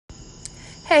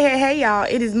Hey, y'all.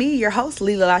 It is me, your host,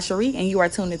 Leela LaCherie, and you are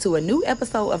tuned into a new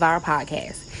episode of our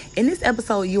podcast. In this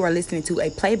episode, you are listening to a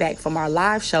playback from our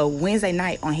live show Wednesday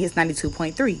night on Hits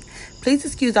 92.3. Please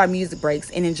excuse our music breaks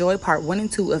and enjoy part 1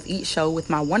 and 2 of each show with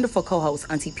my wonderful co-host,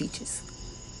 Auntie Peaches.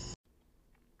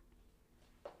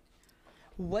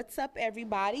 What's up,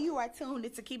 everybody? You are tuned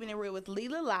into Keeping It Real with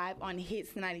Leela live on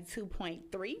Hits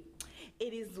 92.3.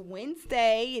 It is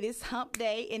Wednesday, it is hump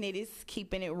day, and it is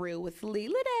Keeping It Real with Leela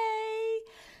day.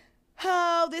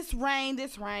 Oh, this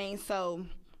rain. So,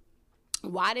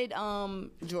 why did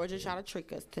Georgia try to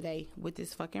trick us today with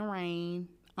this fucking rain?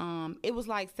 It was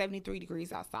like 73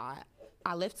 degrees outside.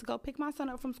 I left to go pick my son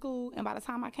up from school, and by the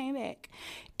time I came back,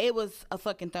 it was a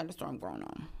fucking thunderstorm going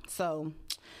on. So,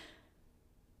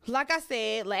 like I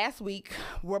said last week,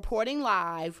 reporting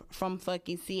live from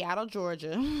fucking Seattle,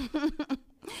 Georgia.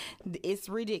 It's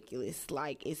ridiculous.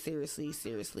 Like, it seriously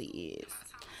is.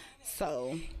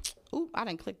 So, I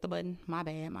didn't click the button. My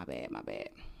bad.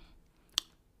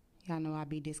 Y'all know I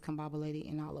be discombobulated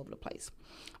and all over the place.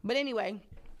 But anyway,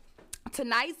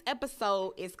 tonight's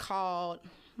episode is called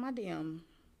I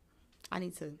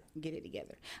need to get it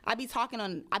together. I be talking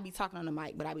on the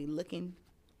mic, but I be looking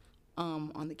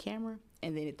on the camera,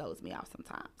 and then it throws me off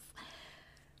sometimes.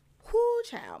 Whoo,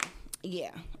 child.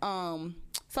 Yeah.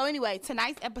 So anyway,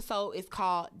 tonight's episode is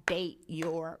called Date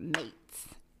Your Mate.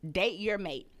 Date your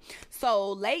mate.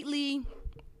 So lately,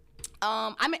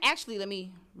 let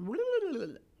me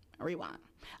rewind.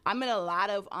 I'm in a lot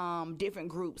of different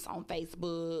groups on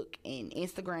Facebook and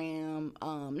Instagram.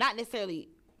 Not necessarily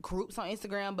groups on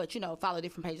Instagram, but follow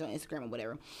different pages on Instagram or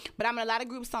whatever. But I'm in a lot of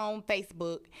groups on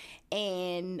Facebook,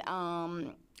 and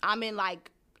I'm in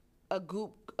like a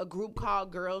group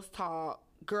called Girl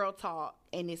Talk,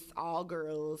 and it's all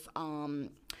girls.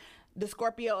 The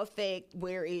Scorpio Effect,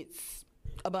 where it's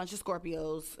a bunch of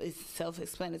Scorpios, is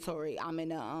self-explanatory. I'm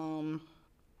in a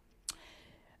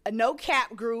no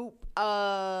cap group,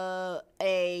 a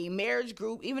marriage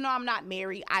group. Even though I'm not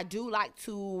married, I do like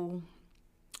to,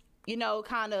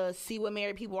 kind of see what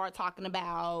married people are talking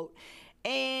about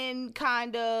and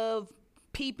kind of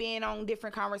peep in on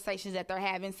different conversations that they're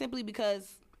having, simply because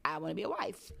I want to be a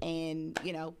wife, and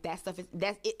that stuff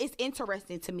it's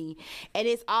interesting to me, and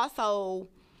it's also,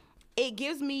 it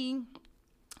gives me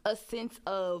a sense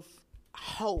of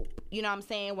hope. You know what I'm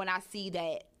saying? When I see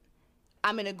that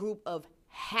I'm in a group of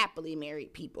happily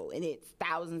married people, and it's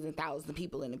thousands and thousands of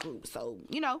people in the group. So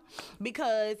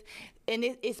because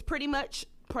it's pretty much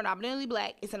predominantly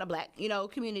black. It's in a black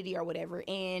community or whatever,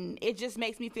 and it just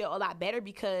makes me feel a lot better,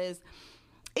 because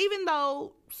even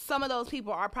though some of those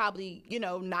people are probably,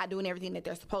 not doing everything that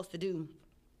they're supposed to do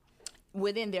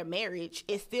within their marriage,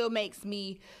 it still makes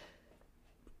me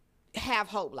have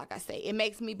hope. Like I say, it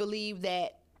makes me believe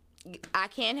that I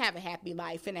can have a happy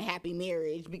life and a happy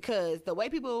marriage, because the way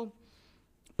people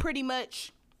pretty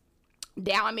much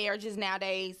down marriages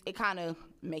nowadays, it kind of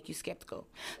make you skeptical.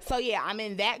 So yeah, I'm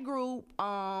in that group.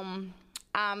 I'm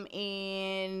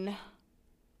in...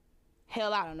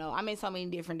 Hell, I don't know. I'm in so many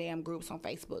different damn groups on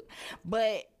Facebook.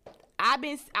 But I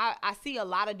see a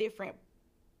lot of different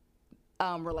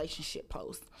relationship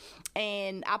posts.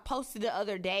 And I posted the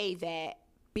other day that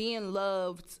being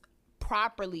loved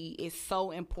properly is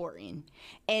so important.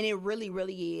 And it really,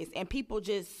 really is. And people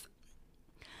just...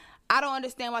 I don't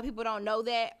understand why people don't know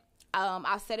that.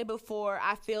 I've said it before.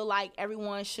 I feel like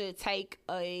everyone should take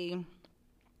a...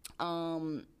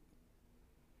 Dang,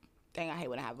 I hate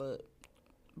when I have a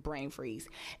brain freeze.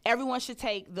 Everyone should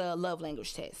take the love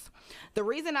language test. The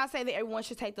reason I say that everyone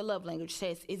should take the love language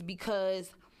test is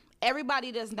because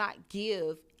everybody does not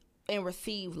give and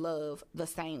receive love the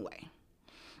same way.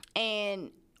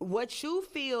 And what you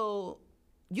feel,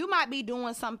 you might be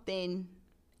doing something,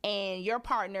 and your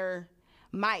partner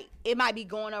might be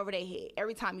going over their head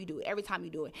every time you do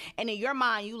it. And in your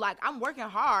mind, you like, I'm working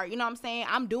hard, you know what I'm saying?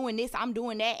 I'm doing this, I'm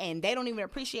doing that, and they don't even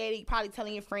appreciate it. You're probably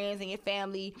telling your friends and your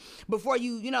family before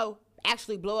you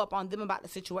actually blow up on them about the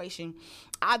situation.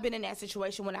 I've been in that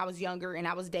situation when I was younger and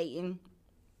I was dating.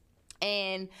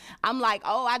 And I'm like,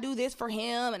 oh, I do this for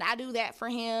him, and I do that for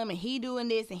him, and he doing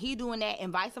this and he doing that,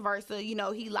 and vice versa. He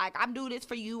like, I'm doing this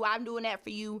for you, I'm doing that for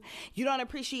you. You don't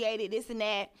appreciate it, this and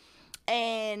that.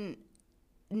 And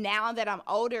now that I'm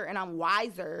older and I'm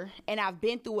wiser and I've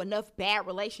been through enough bad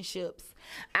relationships,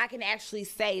 I can actually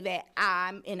say that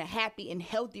I'm in a happy and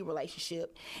healthy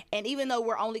relationship. And even though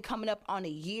we're only coming up on a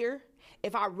year,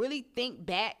 if I really think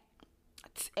back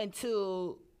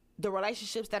into the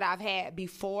relationships that I've had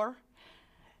before,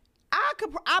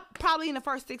 I probably in the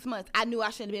first 6 months, I knew I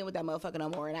shouldn't have been with that motherfucker no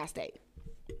more, and I stayed.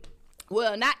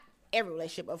 Well, not every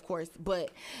relationship, of course,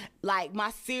 but like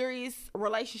my serious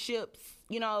relationships,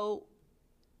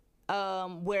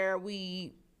 where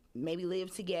we maybe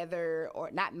live together,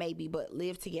 or not maybe, but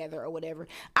live together or whatever.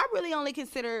 I really only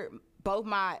consider both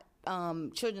my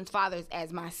children's fathers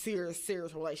as my serious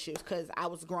relationships, because I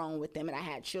was grown with them and I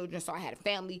had children, so I had a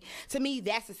family. To me,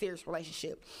 that's a serious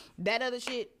relationship. That other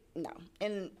shit, no.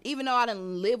 And even though I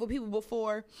done lived with people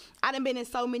before, I done been in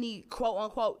so many quote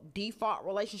unquote default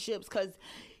relationships, because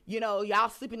y'all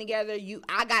sleeping together,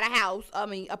 I got a house,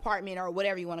 apartment, or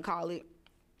whatever you want to call it,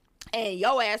 and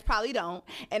your ass probably don't.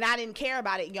 And I didn't care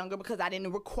about it younger, because I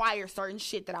didn't require certain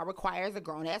shit that I require as a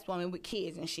grown-ass woman with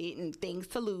kids and shit and things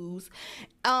to lose.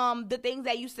 The things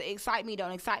that used to excite me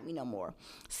don't excite me no more.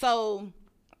 So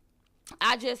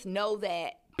I just know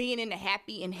that being in a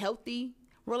happy and healthy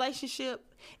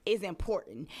relationship is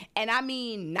important. And I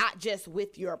mean not just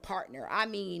with your partner. I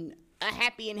mean a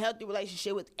happy and healthy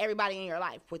relationship with everybody in your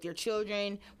life, with your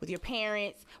children, with your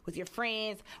parents, with your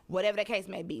friends, whatever the case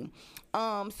may be.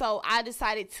 So I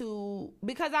decided to,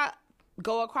 because I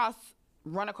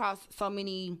run across so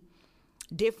many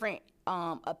different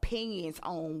opinions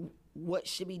on what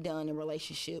should be done in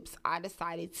relationships, I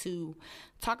decided to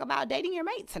talk about dating your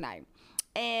mate tonight.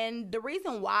 And the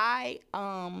reason why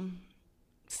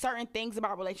certain things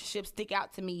about relationships stick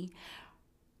out to me,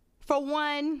 for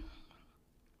one,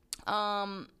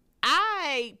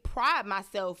 I pride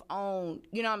myself on,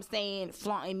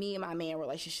 flaunting me and my man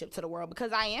relationship to the world,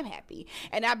 because I am happy.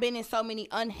 And I've been in so many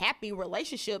unhappy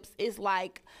relationships. It's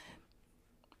like,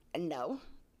 no.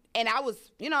 And I was,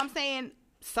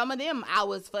 some of them I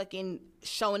was fucking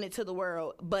showing it to the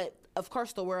world. But of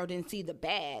course the world didn't see the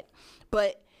bad.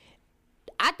 But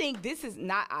I think this is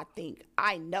not,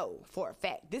 I know for a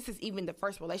fact, this is even the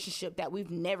first relationship that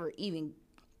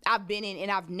I've been in,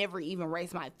 and I've never even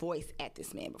raised my voice at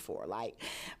this man before. Like,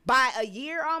 by a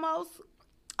year almost,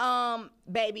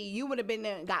 baby, you would have been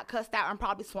there and got cussed out and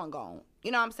probably swung on.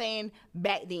 You know what I'm saying?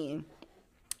 Back then.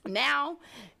 Now,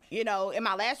 in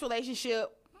my last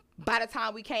relationship, by the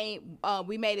time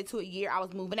we made it to a year, I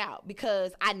was moving out,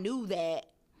 because I knew that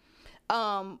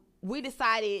we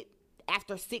decided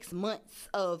after 6 months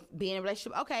of being in a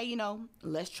relationship, okay,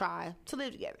 let's try to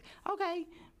live together. Okay.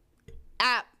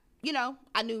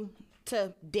 I knew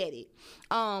to dead it.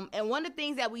 And one of the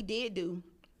things that we did do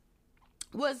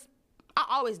was, I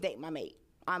always date my mate.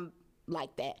 I'm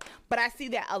like that. But I see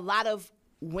that a lot of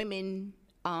women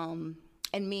and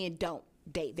men don't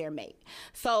date their mate.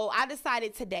 So I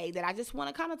decided today that I just want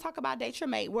to kind of talk about date your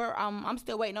mate. I'm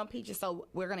still waiting on Peaches, so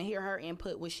we're going to hear her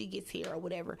input when she gets here or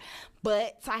whatever.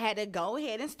 But I had to go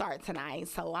ahead and start tonight,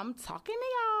 so I'm talking to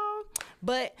y'all.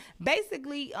 But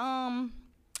basically,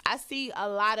 I see a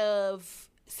lot of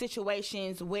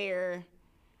situations where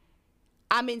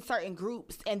I'm in certain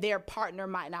groups and their partner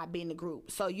might not be in the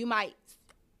group. So you might,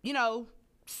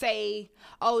 say,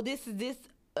 oh, this is this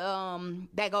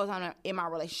that goes on in my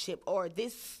relationship, or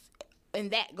this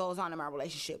and that goes on in my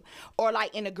relationship. Or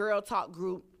like in a girl talk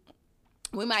group,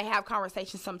 we might have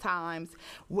conversations sometimes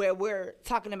where we're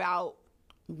talking about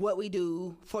what we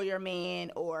do for your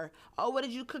man, or, oh, what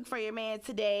did you cook for your man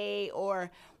today,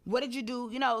 or what did you do,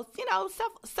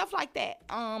 stuff like that.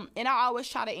 And I always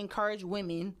try to encourage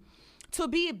women to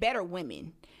be better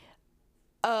women.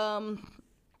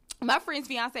 My friend's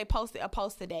fiance posted a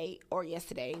post today or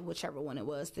yesterday, whichever one it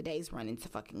was. The days running to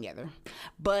fucking together.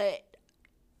 But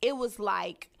it was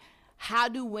like, how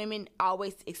do women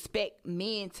always expect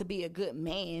men to be a good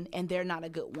man and they're not a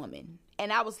good woman?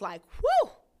 And I was like, whew,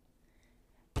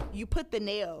 you put the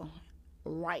nail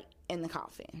right in the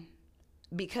coffin.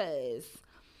 Because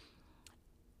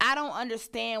I don't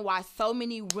understand why so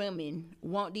many women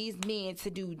want these men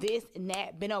to do this and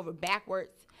that, bend over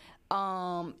backwards,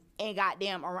 and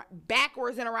goddamn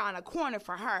backwards and around a corner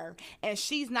for her, and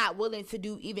she's not willing to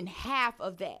do even half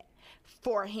of that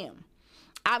for him.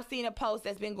 I've seen a post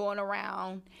that's been going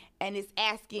around, and it's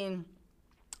asking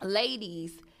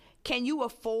ladies, can you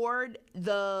afford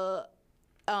the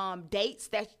dates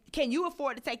that, can you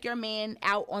afford to take your man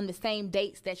out on the same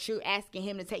dates that you're asking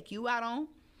him to take you out on?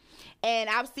 And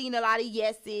I've seen a lot of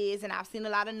yeses and I've seen a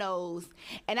lot of no's,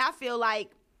 and I feel like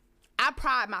I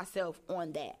pride myself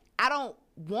on that. I don't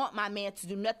want my man to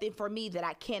do nothing for me that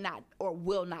I cannot or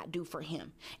will not do for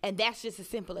him. And that's just as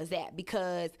simple as that,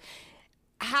 because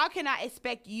how can I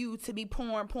expect you to be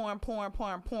pouring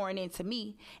into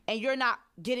me and you're not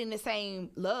getting the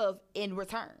same love in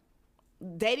return?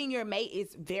 Dating your mate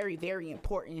is very, very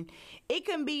important. It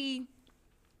can be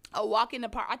a walk in the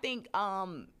park. I think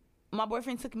my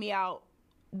boyfriend took me out.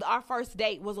 Our first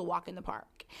date was a walk in the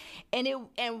park. And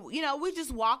we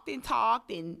just walked and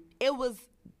talked, and it was,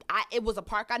 it was a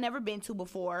park I never been to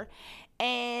before,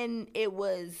 and it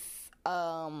was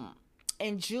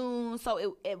in June,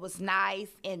 so it was nice,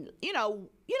 and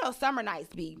summer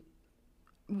nights be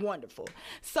wonderful.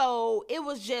 So it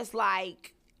was just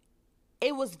like,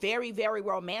 it was very, very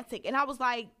romantic, and I was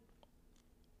like,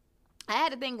 I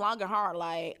had to think long and hard.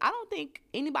 Like, I don't think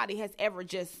anybody has ever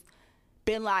just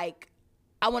been like,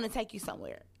 I want to take you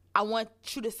somewhere. I want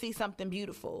you to see something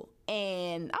beautiful.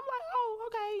 And I'm like, oh,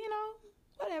 okay,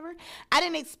 whatever. I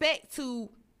didn't expect to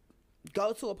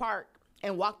go to a park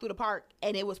and walk through the park,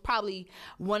 and it was probably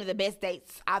one of the best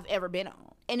dates I've ever been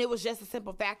on. And it was just a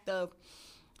simple fact of,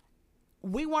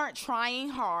 we weren't trying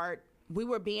hard. We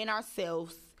were being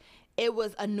ourselves. It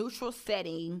was a neutral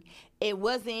setting. It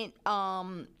wasn't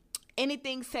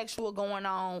anything sexual going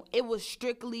on. It was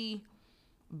strictly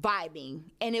vibing,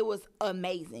 and it was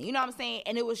amazing. You know what I'm saying?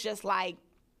 And it was just like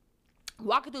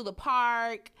walking through the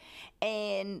park,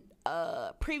 and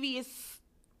a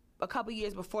couple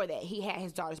years before that, he had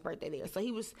his daughter's birthday there. So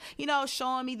he was,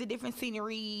 showing me the different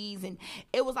sceneries, and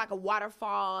it was like a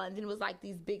waterfall, and then it was like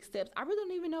these big steps. I really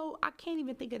don't even know. I can't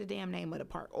even think of the damn name of the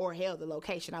park, or hell, the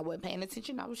location. I wasn't paying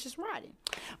attention. I was just riding.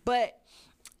 But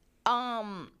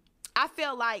I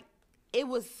felt like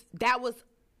that was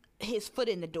his foot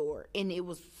in the door, and it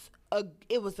was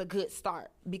a good start,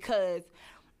 because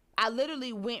I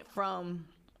literally went from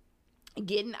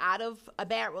getting out of a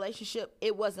bad relationship.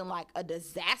 It wasn't like a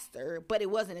disaster, but it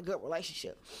wasn't a good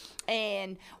relationship.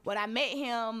 And when I met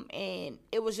him, and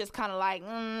it was just kind of like,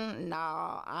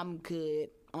 nah, I'm good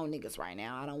on niggas right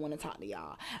now. I don't want to talk to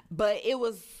y'all. But it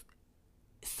was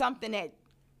something that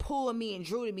pulled me and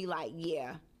drew to me, like,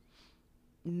 yeah,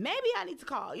 maybe I need to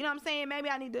call. You know what I'm saying? Maybe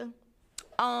I need to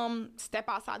step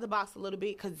outside the box a little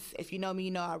bit, because if you know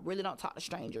me, I really don't talk to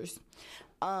strangers.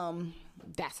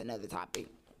 That's another topic.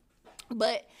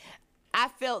 But I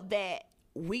felt that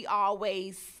we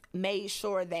always made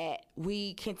sure that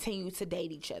we continued to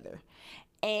date each other.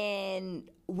 And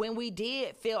when we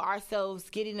did feel ourselves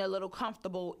getting a little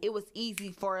comfortable, it was easy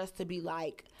for us to be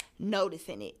like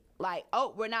noticing it. Like,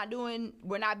 oh, we're not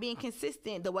being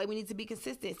consistent the way we need to be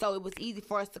consistent. So it was easy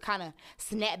for us to kind of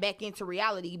snap back into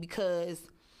reality, because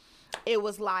it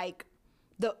was like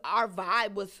our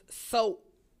vibe was so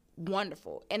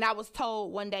wonderful. And I was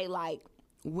told one day, like,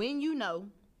 when you know,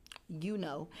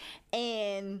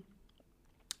 and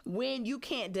when you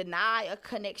can't deny a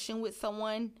connection with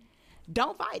someone,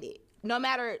 don't fight it. No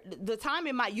matter the time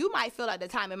you might feel like the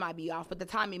timing might be off, but the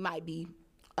timing might be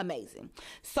amazing.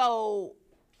 So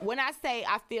when I say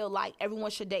I feel like everyone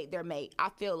should date their mate, I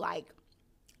feel like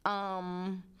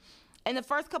in the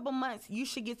first couple months, you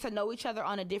should get to know each other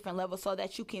on a different level, so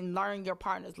that you can learn your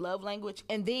partner's love language.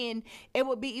 And then it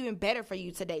would be even better for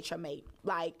you to date your mate.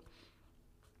 Like,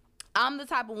 I'm the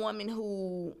type of woman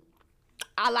who,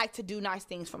 I like to do nice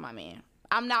things for my man.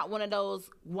 I'm not one of those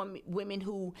women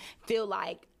who feel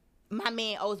like my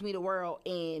man owes me the world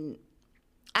and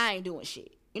I ain't doing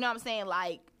shit. You know what I'm saying?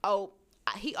 Like, oh,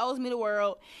 he owes me the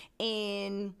world,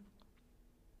 and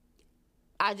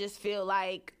I just feel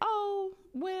like, oh,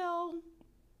 well,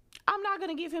 I'm not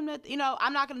going to give him nothing.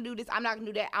 I'm not going to do this. I'm not going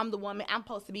to do that. I'm the woman. I'm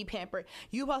supposed to be pampered.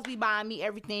 You supposed to be buying me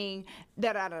everything.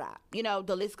 Da-da-da-da.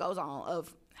 The list goes on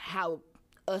of how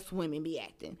us women be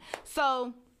acting.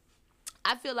 So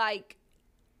I feel like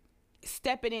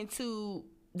stepping into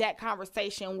that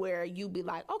conversation where you be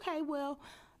like, okay, well,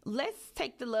 let's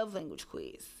take the love language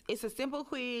quiz. It's a simple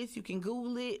quiz. You can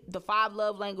Google it, the 5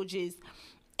 love languages,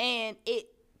 and it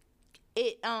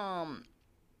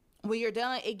when you're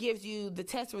done, it gives you the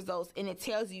test results, and it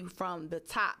tells you from the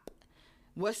top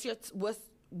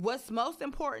what's most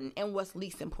important and what's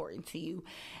least important to you.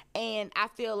 And I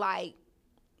feel like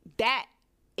that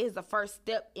is the first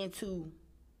step into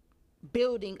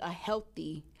building a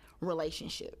healthy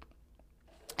relationship.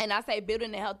 And I say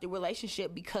building a healthy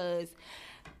relationship because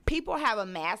people have a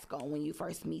mask on when you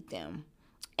first meet them.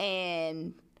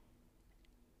 And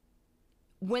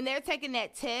when they're taking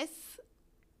that test,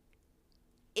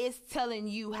 it's telling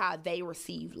you how they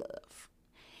receive love.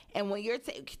 And when you're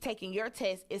taking your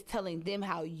test, it's telling them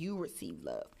how you receive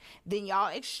love. Then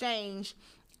y'all exchange,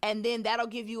 and then that'll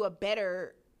give you a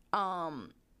better,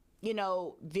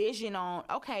 vision on,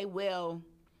 okay, well,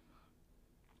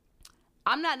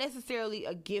 I'm not necessarily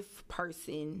a gift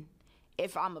person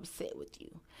if I'm upset with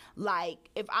you. Like,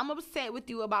 if I'm upset with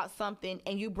you about something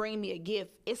and you bring me a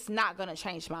gift, it's not going to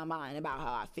change my mind about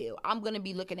how I feel. I'm going to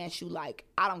be looking at you like,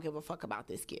 I don't give a fuck about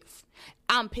this gift.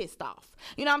 I'm pissed off.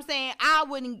 You know what I'm saying?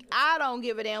 I don't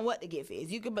give a damn what the gift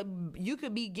is. You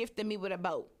could be gifting me with a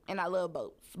boat, and I love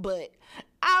boats, but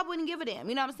I wouldn't give a damn.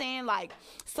 You know what I'm saying? Like,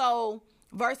 so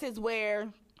versus where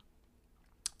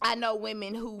I know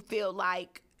women who feel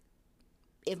like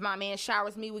if my man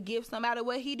showers me with gifts, no matter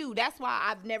what he do. That's why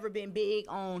I've never been big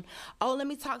on, oh, let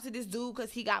me talk to this dude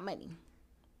because he got money.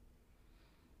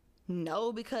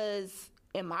 No, because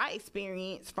from my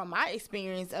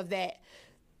experience of that,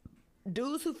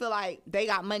 dudes who feel like they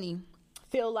got money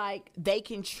feel like they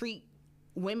can treat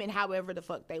women however the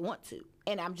fuck they want to.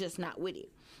 And I'm just not with it.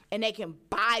 And they can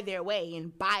buy their way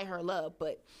and buy her love.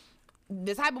 But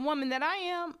the type of woman that I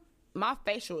am, my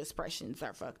facial expressions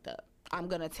are fucked up.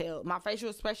 My facial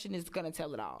expression is going to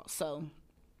tell it all. So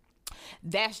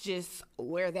that's just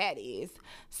where that is.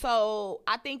 So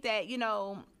I think that,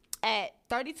 at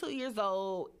 32 years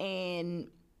old and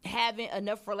having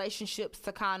enough relationships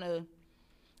to kind of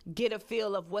get a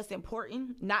feel of what's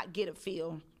important, not get a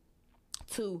feel,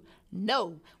 to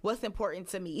know what's important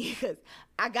to me, because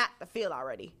I got the feel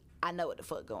already. I know what the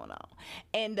fuck going on.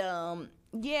 And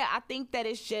I think that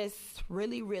it's just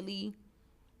really, really,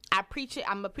 I preach it.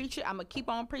 I'm a preacher. I'm going to keep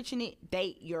on preaching it.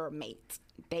 Date your mate.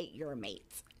 Date your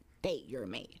mate. Date your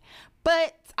mate.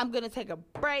 But I'm going to take a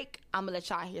break. I'm going to let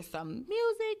y'all hear some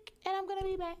music, and I'm going to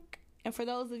be back. And for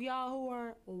those of y'all who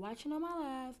are watching on my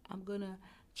live, I'm going to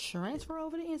transfer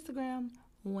over to Instagram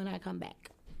when I come back.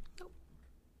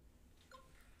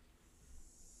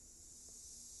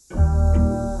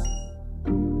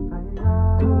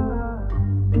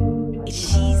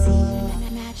 It's cheesy,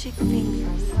 magic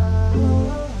fingers.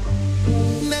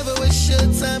 Never waste your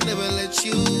time, never let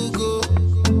you go.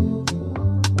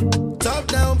 Top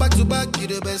down, back to back, you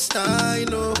the best I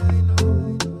know.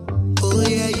 Oh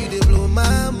yeah, you dey blow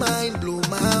my mind, blow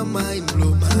my mind,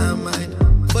 blow my mind.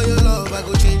 For your love, I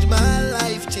go change my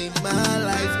life, change my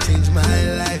life, change my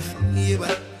life. Yeah,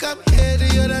 but come here to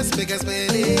your dance, make us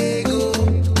spend ego.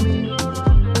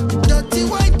 Dirty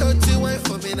wine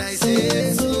for me, I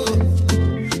say so.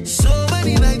 So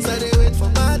many nights I dey wait for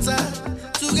my time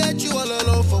to get you all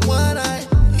alone for one night.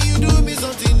 You do me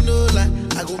something no lie,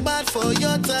 I go mad for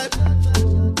your type.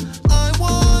 I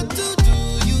want to do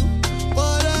you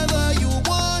whatever you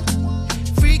want,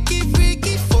 freaky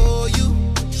for you.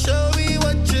 Show me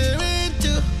what you're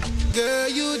into, girl.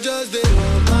 You just dey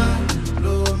blow my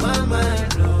mind,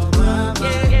 blow my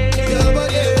mind. Your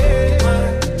body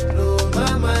blow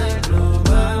my mind, blow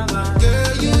my mind.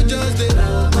 Girl, you just dey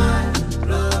blow my mind,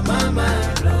 blow my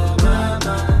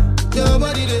mind. Your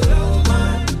body dey blow my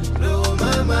mind, blow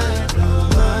my mind.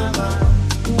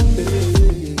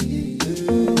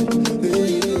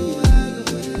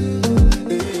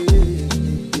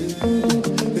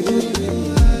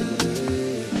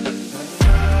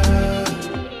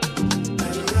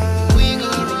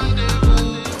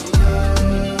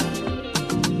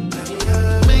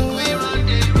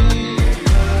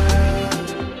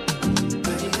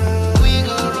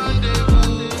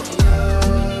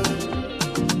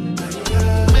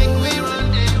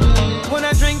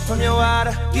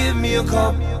 Give me a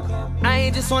cup, I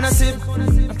ain't just wanna sip.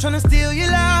 I'm tryna steal your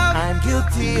love, I'm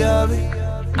guilty of it.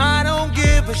 I don't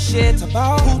give a shit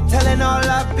about who telling all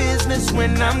our business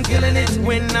when I'm killing it,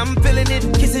 when I'm feeling it,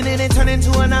 kissing it and turning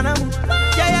to an animal.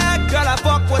 Yeah, girl, I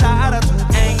fuck with her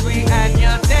attitude. Angry and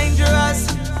you're dangerous,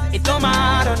 it don't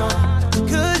matter, no.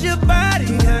 Cause your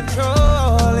body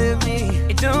controlling me,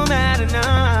 it don't matter now.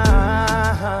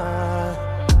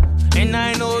 And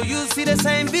I know you see the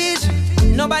same vision.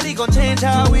 Nobody gon' change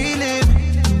how we live.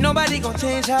 Nobody gon'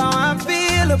 change how I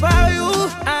feel about you.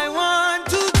 I want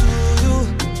to do you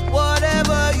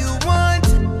whatever you want.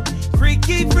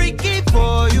 Freaky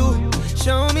for you.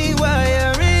 Show me what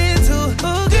you're into.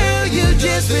 Oh girl, you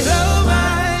just blow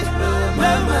my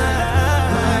mind.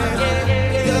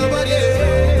 Your body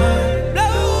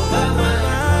blow my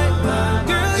mind.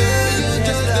 Girl, you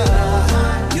just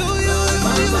you.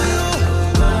 Your body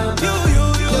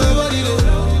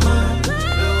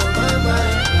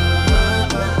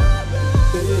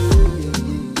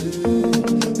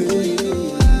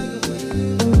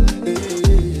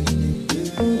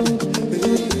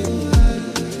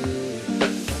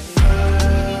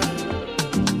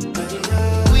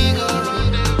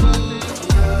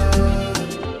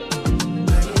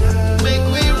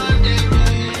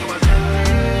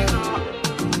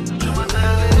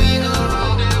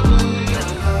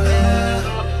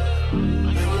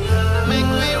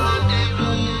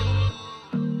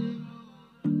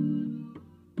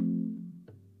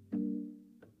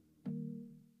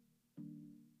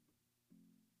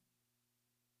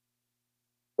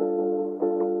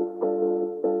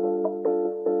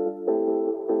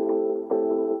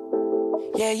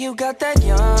Yeah, you got that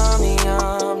yummy,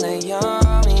 that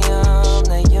yummy,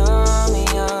 that yummy,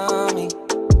 yummy.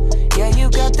 Yeah, you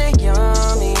got that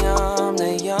yummy,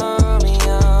 that yummy,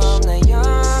 that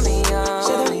yummy,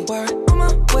 yummy.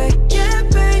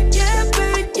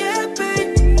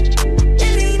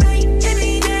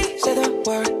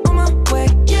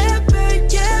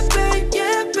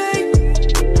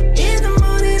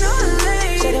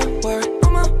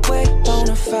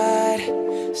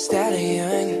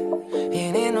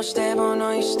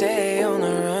 stay on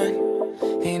the run.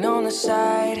 Ain't on the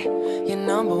side, you're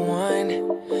number one.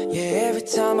 Yeah, every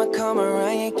time I come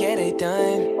around, you get it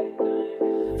done.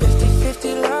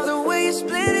 50-50, love the way you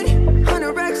split it.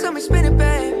 100 racks on me, spin it,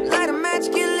 babe. Light a match,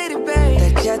 get lit, babe.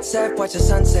 That jet set, watch the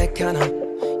sunset, kinda.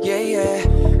 Yeah, yeah.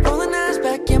 Rolling eyes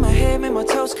back in my head, make my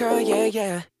toes curl, yeah,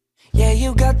 yeah. Yeah,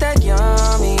 you got that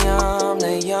yummy, yum,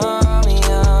 that yummy,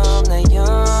 yum, that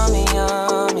yummy,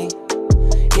 yummy.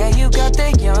 Yeah, you got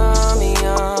that yummy,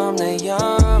 yum, that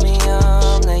yummy,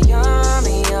 yum, that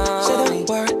yummy, yum. Say the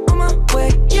word on my way,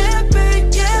 yeah,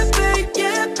 babe, yeah, babe,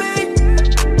 yeah, babe.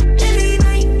 Any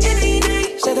night, any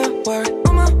day. Say the word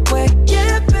on my way,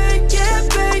 yeah, babe, yeah,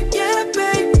 babe, yeah,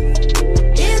 babe.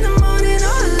 In the morning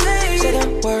or late. Say the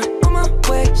word on my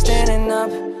way, standing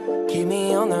up, keep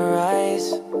me on the rise.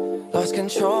 Lost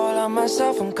control of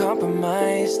myself, I'm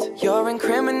compromised. You're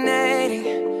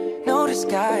incriminating, no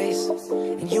disguise.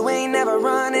 And you ain't never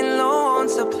running low on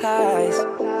supplies.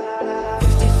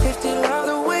 50-50, love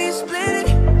the way you split it.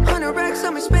 100 racks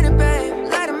on me, spin it,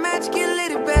 babe. Light a match, get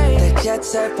lit, babe. That jet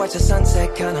set, watch the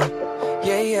sunset, kinda.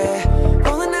 Yeah, yeah.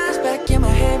 Rolling eyes back in my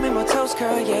head, make my toes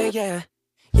curl, yeah, yeah.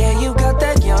 Yeah, you got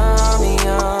that yummy,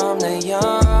 yum, that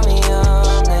yummy,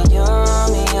 yum, that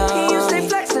yummy, yum. You stay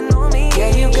flexing on me.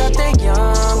 Yeah, you got that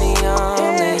yummy,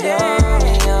 yum, that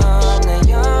yummy, yum, that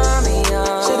yummy,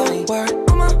 yum. Say the word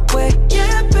on my way,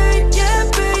 yeah, babe, yeah,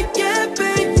 babe, yeah,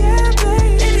 babe, yeah,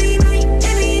 babe. Any night,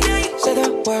 any day. Say the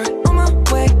word on my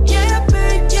way, yeah,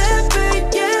 babe, yeah, babe,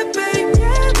 yeah, babe,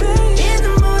 yeah, babe. In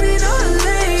the morning or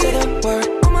late. Say the word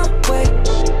on my way.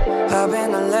 Hop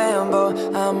in the Lambo,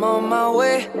 I'm on my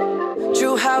way.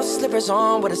 True house slippers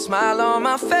on with a smile on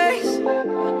my face.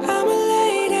 I'm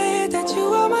elated that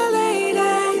you are my lady.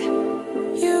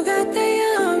 You got the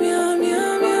yum, yum,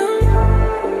 yum, yum.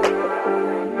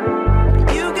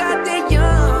 You got the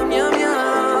yum, yum,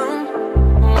 yum.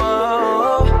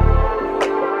 Whoa.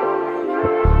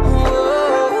 Whoa.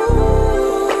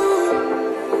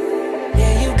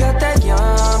 Yeah, you got that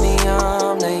yummy,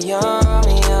 yum, that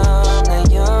yummy, yum, that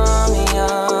yummy,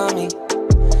 yummy.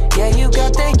 Yeah, you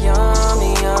got that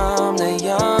yummy, yum, that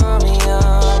yummy,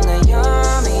 yum, that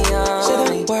yummy, yum. Say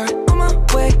the word on my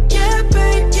way, yeah,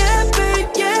 babe, yeah, babe,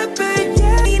 yeah, babe,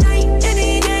 yeah. Any night,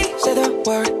 any day. Say the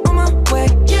word on my way,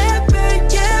 yeah, babe,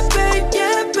 yeah, babe,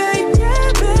 yeah, babe,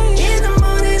 yeah, babe. In the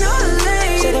morning or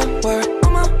late. Say the word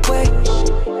on my way.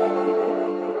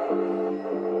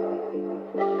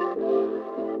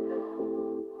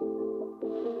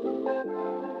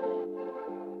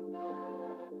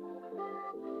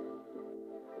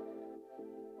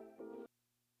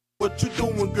 What you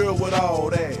doing, girl, with all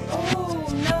that?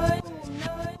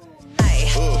 Hey,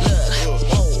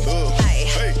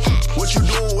 what you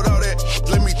doing with all that?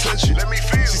 Let me touch it. Let me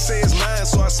feel. She say it's mine,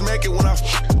 so I smack it when I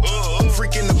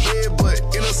freak in the bed, but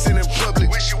innocent in public.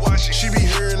 Wishy-washy. She be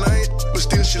hearing I ain't, but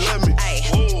still she love me.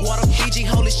 Water Fiji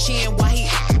hold his chin while he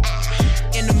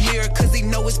in the mirror, cause he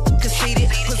know it's conceited.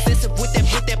 Possessive with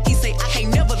that he say I can't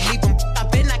never leave him. I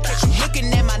bet not catch you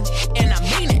looking at my and I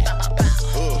mean it.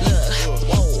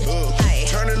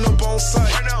 Turning up on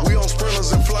sight, we on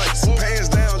sprinters and flights. Pants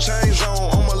down, chains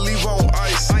on, I'ma leave on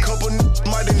ice. Couple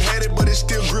might done had it, but it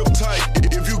still grip tight.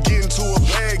 If you get into a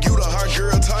bag, you the hot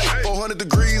girl type. 400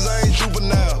 degrees, I ain't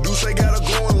juvenile. Do say got her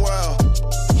going wild.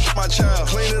 My child,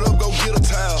 clean it up, go get a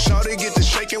towel. Shawty get the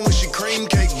shaking when she cream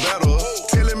cake batter.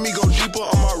 Telling me go deeper,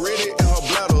 I'm already in her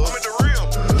bladder. I'm at the rim.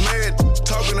 Mad,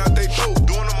 talking out they throat,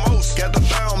 doing the most. Got the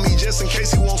thigh on me just in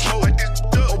case he won't smoke.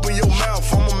 Open your mouth,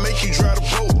 I'ma make you dry the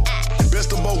boat.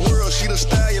 Best of both worlds, she the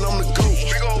stallion, I'm the goat.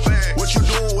 Big old bag. What you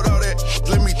doing with all that?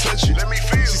 Let me touch it. Let me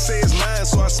feel. She say it's mine,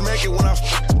 so I smack it when I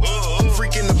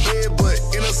freak in the bed, but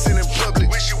innocent in public.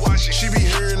 Wishy-washy. She be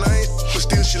hearing I ain't, but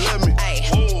still she love me.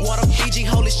 Water Fiji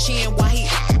hold his chin while he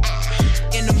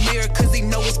in the mirror, cause he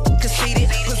know it's conceited.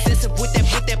 Possessive with that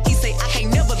he say I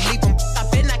can't never leave him. I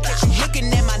bet not catch you looking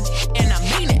at my and I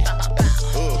mean it.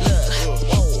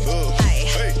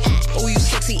 Oh, you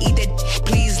sexy, eat that,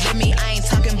 please let me. I ain't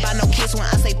talking about no kiss when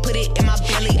I say put it in my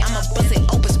belly. I'ma bust it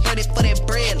open, spread it for that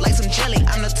bread like some jelly.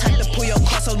 I'm the type to pull your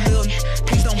car so little,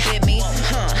 please don't bet me.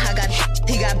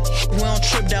 He got, we don't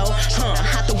trip though.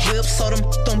 Hot the whip so them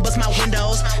don't bust my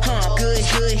windows.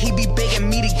 Good, he be begging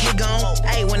me to get gone.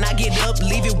 Hey, when I get up,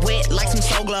 leave it wet like some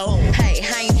Soul Glow. Hey,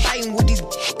 I ain't fighting with these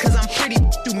cause I'm pretty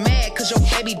you mad cause your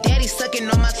baby daddy sucking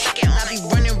on my second. I be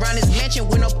running around his mansion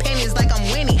with no pennies like I'm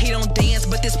winning. He don't dance,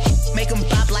 but this make him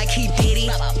bop like he did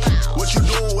it. What you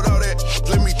doing with all that?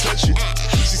 Let me touch it.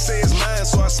 She say it's mine,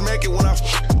 so I smack it when I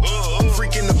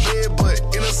freak in the bed, but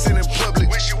innocent in public.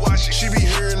 Wishy-washy. She be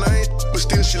hearing I ain't, but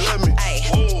still she love me.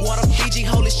 Water Fiji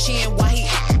hold his chin while he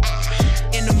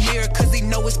in the mirror, cause he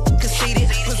know it's conceited.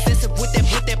 Possessive with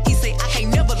that piece, say I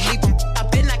can't never leave him. I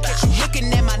bet not catch you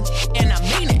looking at my and I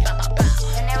mean it.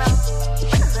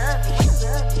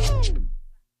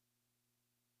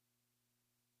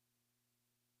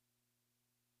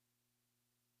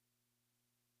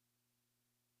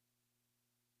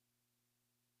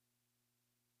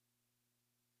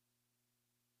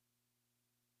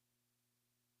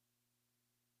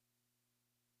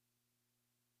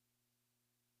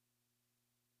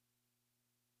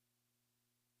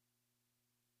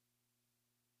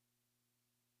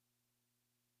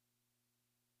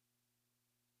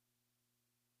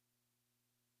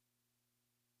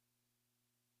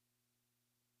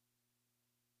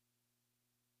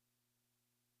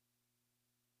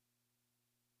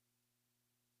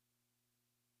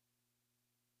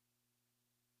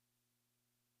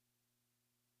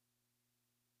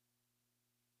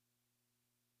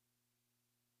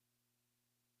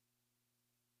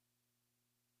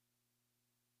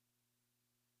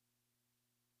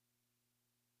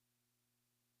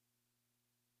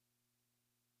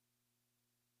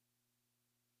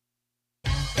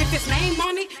 If it's name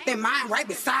on it, then mine right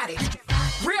beside it.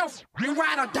 Real, you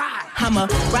ride or die. I'ma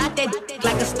ride that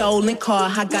like a stolen car.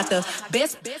 I got the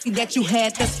best that you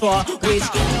had thus far, which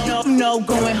no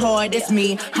going hard, it's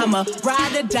me. I'ma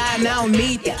ride or die, and I don't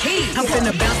need the key. I'm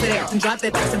finna bounce it out and drop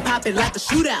that bass and pop it like a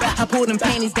shootout. I pull them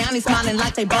panties down, he's smiling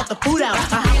like they brought the food out.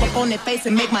 I hop up on that face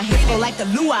and make my hips go like a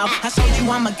luau. I showed you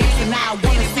I'm a gangster, now I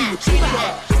wanna see what you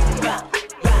got.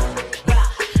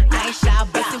 I ain't shy,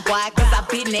 bust it wide, cause I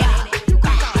been there.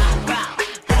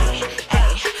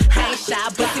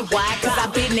 Bust it wide, cause I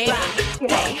been there.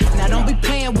 Hey, now don't be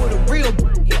playing with a real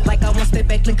like I won't step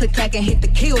back, click, click, clack, and hit the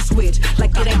kill switch.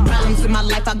 Like it ain't problems in my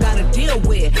life I gotta deal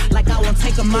with. Like I won't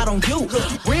take them out on you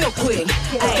real quick.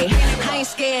 Hey, I ain't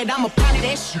scared, I'ma pop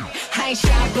that shit. I ain't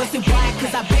shy, bust it wide,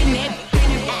 cause I been there.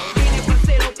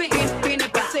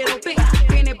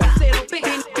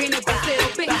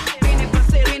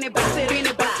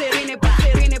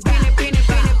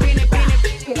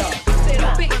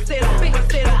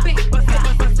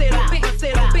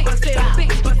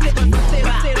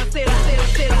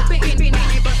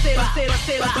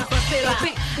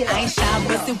 I ain't shy,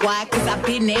 bust it wide, cause I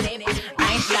been there.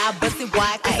 I ain't shy, bust it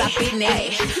wide, cause I been there.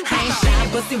 I ain't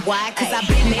shy, bust it wide, cause I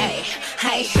been there.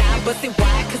 I ain't shy, bust it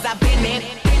wide, cause I been there.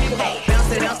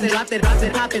 Bounce it, drop it,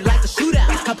 pop it like a shootout.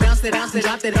 Bounce it,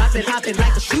 drop it, pop it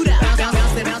like a shootout.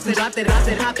 Bounce it, drop it,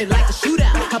 pop it like a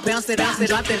shootout. Bounce it,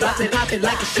 drop it, pop it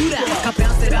like a shootout. Bounce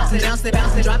it, drop it, bounce it, bounce it, drop it, bounce it, bounce it, bounce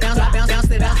it, drop it, bounce it, bounce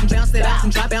it, bounce it, bounce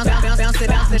it,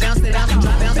 bounce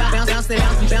it, bounce it,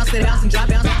 bounce it, bounce it, drop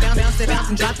it, bounce it, bounce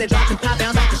it, drop it, drop it, pop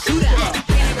it like a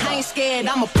shootout. I ain't scared,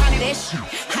 I'ma pop that shit.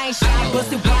 I ain't shy,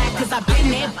 bust it wide, cause I been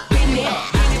there, been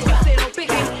there.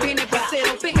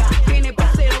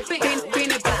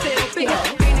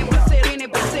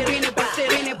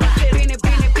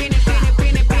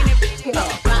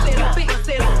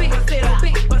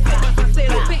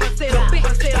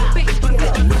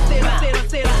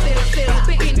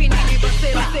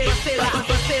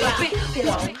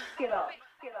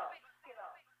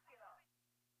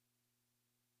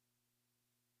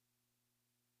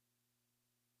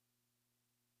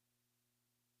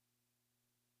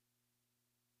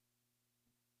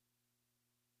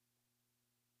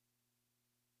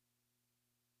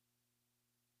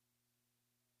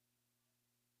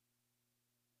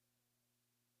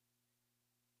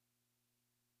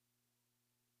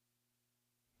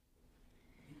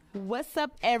 What's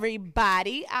up,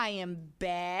 everybody? I am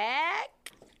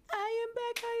back. I am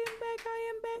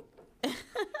back.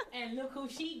 And look who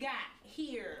she got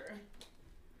here.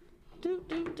 Do.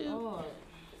 Oh.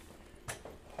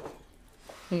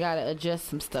 We gotta adjust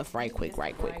some stuff right quick.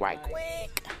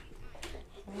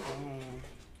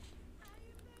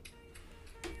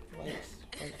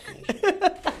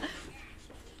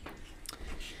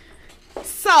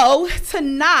 So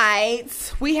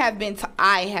tonight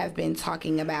I have been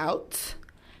talking about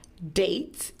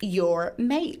date your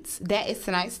mates. That is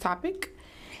tonight's topic.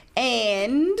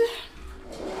 And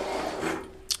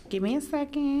give me a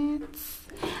second.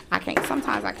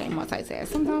 Sometimes I can't multitask.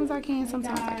 Sometimes I can,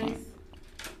 sometimes I can't.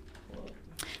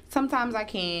 Sometimes I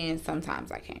can,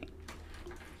 sometimes I can't.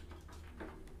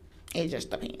 It just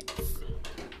depends.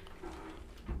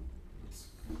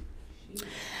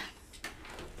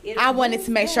 I wanted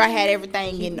to make sure I had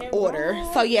everything in order.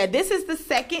 So yeah, this is the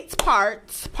second part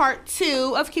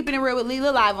 2 of Keeping It Real with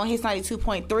Leela live on Hits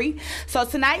 92.3. So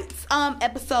tonight's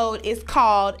episode is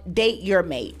called Date Your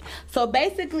Mate. So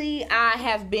basically I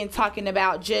have been talking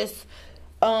about just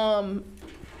the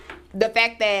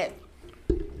fact that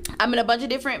I'm in a bunch of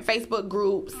different Facebook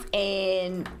groups,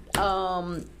 and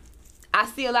I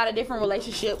see a lot of different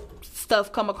relationship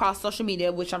stuff come across social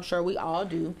media, which I'm sure we all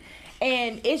do.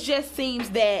 And it just seems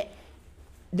that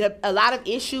a lot of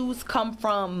issues come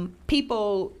from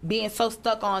people being so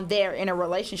stuck on they're in a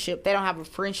relationship, they don't have a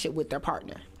friendship with their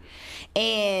partner.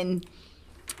 And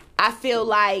I feel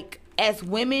like as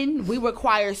women, we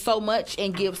require so much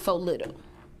and give so little.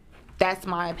 That's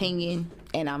my opinion,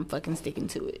 and I'm fucking sticking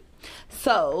to it.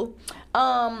 So,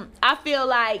 I feel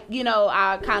like, you know,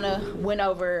 I kind of went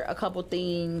over a couple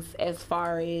things as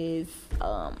far as,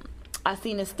 I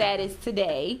seen a status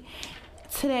today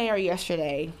or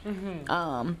yesterday.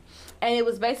 And it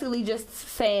was basically just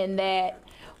saying that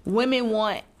women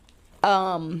want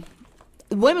a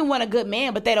good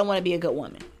man, but they don't want to be a good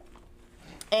woman.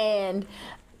 And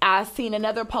I seen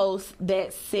another post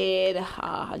that said,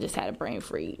 I just had a brain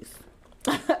freeze.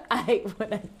 I hate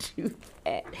when I do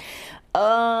that.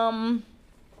 I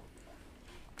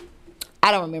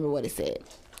don't remember what it said.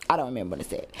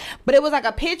 But it was like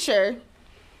a picture,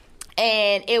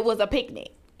 and it was a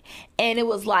picnic. And it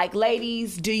was like,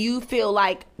 ladies, do you feel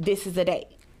like this is a date?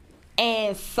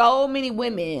 And so many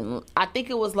women, I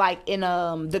think it was like in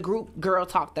the group Girl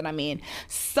Talk that I'm in.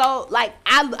 So like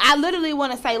I literally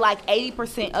want to say like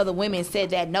 80% of the women said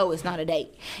that no, it's not a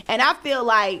date. And I feel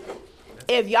like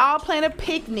if y'all plan a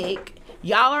picnic,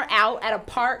 y'all are out at a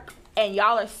park and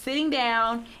y'all are sitting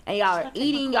down and y'all are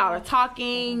eating, y'all are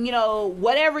talking, you know,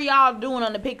 whatever y'all doing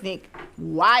on the picnic,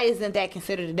 why isn't that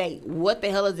considered a date? What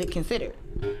the hell is it considered?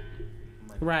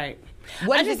 Right.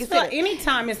 What I is it just feel considered?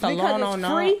 anytime it's Because it's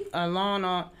free? alone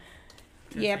on.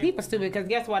 Yeah, people stupid because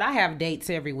guess what? I have dates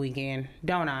every weekend,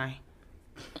 don't I?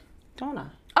 Oh,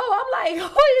 I'm like, who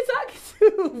are you talking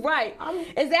to? Right.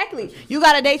 Exactly. You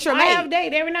got to date your mate. I have a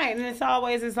date every night, and it's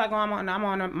like, oh, I'm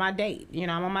on my date. You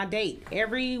know, I'm on my date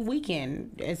every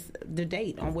weekend. It's the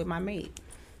date on with my mate.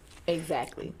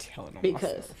 Exactly. Telling on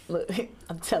because myself. look,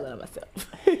 I'm telling on myself.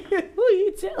 Who are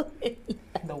you telling?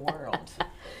 The world.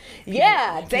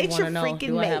 Yeah, People date your wanna know, freaking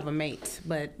do mate. I have a mate?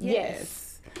 But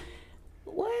yes.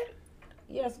 What?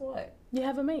 Yes, what? You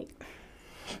have a mate,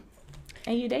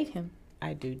 and you date him,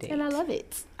 I do date. and I love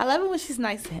it. I love it when she's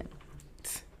nice to him.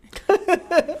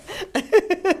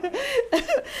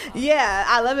 Yeah,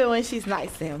 I love it when she's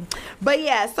nice to him. But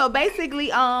yeah, so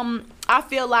basically, I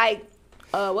feel like,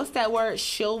 what's that word?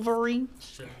 Chivalry.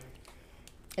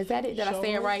 Is that it? Did I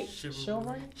say it right?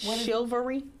 Chivalry?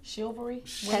 Chivalry. Chivalry?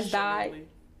 Has died.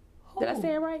 Did I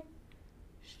say it right?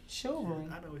 Chivalry.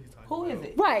 I know what you're talking Who about. is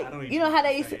it? Right. You know how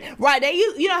they used to, right,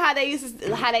 you know how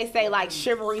they say like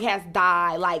chivalry has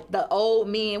died, like the old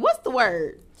men, what's the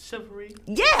word? Chivalry.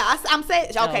 Yeah, I'm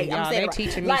saying, okay, y'all, I'm saying they it right.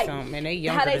 teaching me Like, something, and they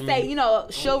younger how they than say, me. you know,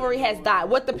 chivalry has died.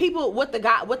 What the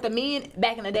men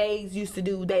back in the days used to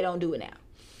do, they don't do it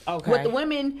now. Okay. What the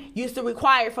women used to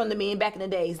require from the men back in the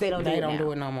days, they don't do it now. They don't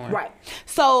do it no more. Right.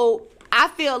 So I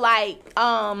feel like,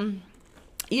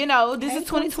 you know, this is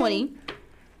 2020.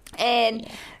 And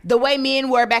the way men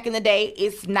were back in the day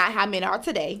is not how men are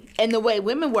today. And the way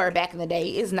women were back in the day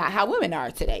is not how women are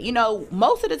today. You know,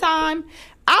 most of the time,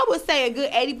 I would say a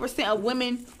good 80% of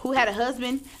women who had a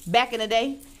husband back in the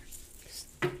day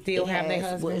Still have their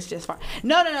husband? Well, it's just fine.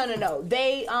 No.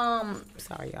 They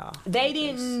sorry, y'all. They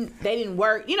didn't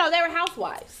work. You know, they were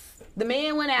housewives. The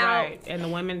men went out. Right, and the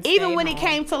women Even stayed when home. it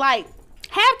came to like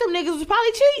half them niggas was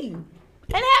probably cheating.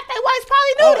 And half their wives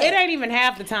probably knew It ain't even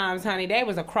half the times, honey. They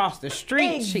was across the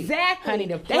street. Exactly. Honey,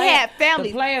 they had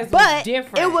families. The players but was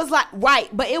different. It was like, right,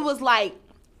 but it was like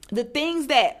the things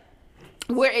that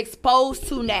we're exposed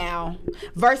to now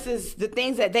versus the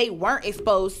things that they weren't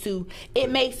exposed to, it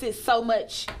makes it so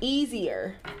much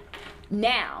easier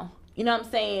now. You know what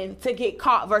I'm saying? To get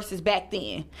caught versus back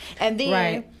then. And then,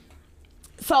 right.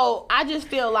 So I just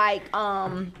feel like,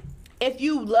 if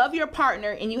you love your partner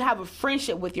and you have a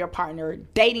friendship with your partner,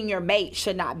 dating your mate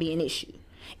should not be an issue.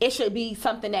 It should be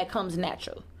something that comes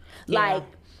natural. Yeah. Like,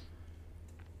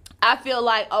 I feel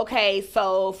like, okay,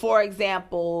 so for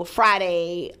example,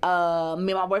 Friday, me and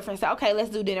my boyfriend said, okay, let's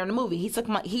do dinner and a movie. He took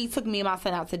me and my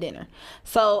son out to dinner.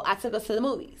 So I took us to the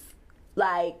movies.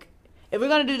 Like, if we're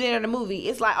gonna do dinner and a movie,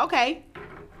 it's like, okay,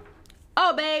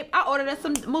 oh babe, I ordered us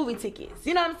some movie tickets.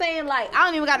 You know what I'm saying? Like, I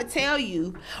don't even gotta tell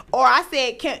you. Or I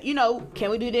said, can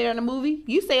we do dinner and a movie?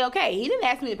 You say okay. He didn't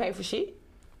ask me to pay for shit.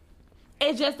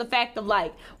 It's just the fact of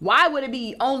like, why would it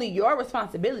be only your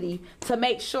responsibility to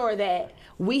make sure that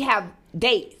we have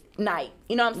date night,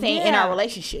 you know what I'm saying, in our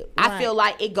relationship? Right. I feel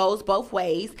like it goes both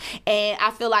ways. And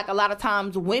I feel like a lot of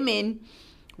times women,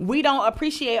 we don't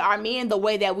appreciate our men the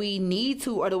way that we need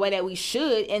to or the way that we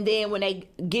should. And then when they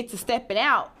get to stepping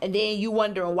out, and then you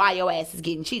wondering why your ass is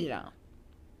getting cheated on.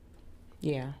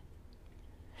 Yeah.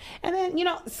 And then, you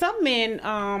know, some men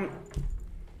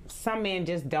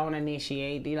just don't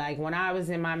initiate. Like when I was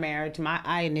in my marriage,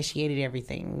 I initiated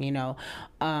everything, you know.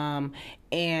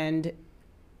 And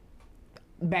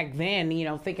back then, you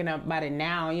know, thinking about it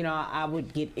now, you know, I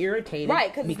would get irritated.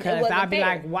 Right, because I'd be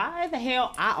like, why the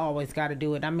hell I always got to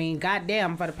do it? I mean,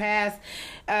 goddamn, for the past,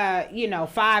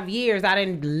 5 years, I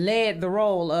didn't led the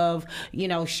role of, you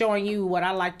know, showing you what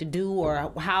I like to do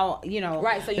or how, you know,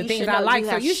 right, so the you things should I know, like.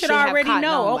 So you should already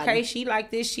know, on, okay, she like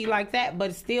this, she like that.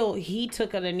 But still, he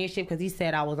took an initiative because he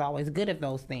said I was always good at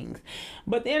those things.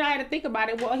 But then I had to think about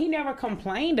it. Well, he never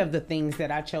complained of the things that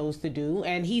I chose to do,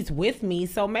 and he's with me.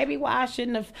 So maybe why I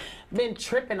shouldn't have been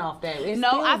tripping off that. It's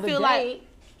no, I feel like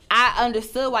I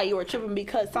understood why you were tripping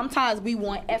because sometimes we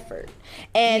want effort.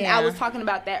 And I was talking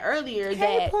about that earlier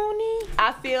that Pony.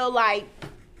 I feel like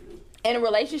in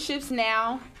relationships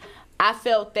now, I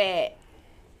felt that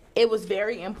it was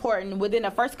very important within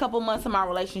the first couple months of my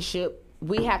relationship,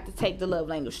 we have to take the love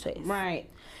language test. Right.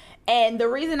 And the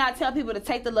reason I tell people to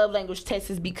take the love language test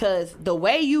is because the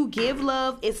way you give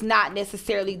love is not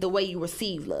necessarily the way you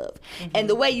receive love. Mm-hmm. And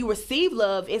the way you receive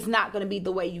love is not going to be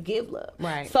the way you give love.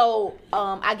 Right. So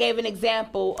I gave an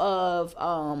example of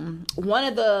one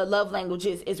of the love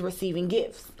languages is receiving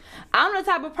gifts. I'm the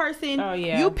type of person,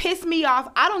 you piss me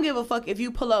off, I don't give a fuck if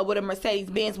you pull up with a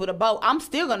Mercedes-Benz with a boat, I'm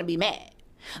still going to be mad.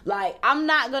 Like, I'm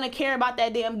not going to care about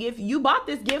that damn gift. You bought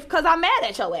this gift because I'm mad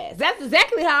at your ass. That's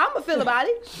exactly how I'm going to feel about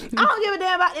it. I don't give a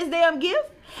damn about this damn gift.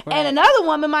 Right. And another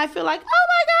woman might feel like, oh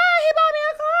my God, he bought me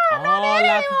a car. I'm not mad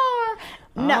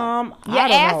anymore. No,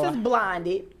 your ass is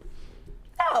blinded.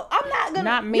 No, I'm not going to.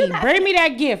 Not me. Bring me that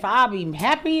gift. I'll be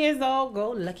happy as all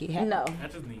go lucky. Happy. No.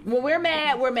 When we're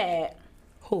mad, we're mad.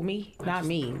 Who, me? Not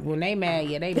me. When they mad,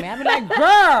 they mad. I be like,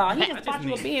 girl, he just bought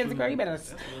you a Benz, girl. You better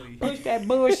push that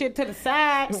bullshit to the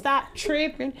side. Stop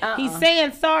tripping. He's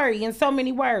saying sorry in so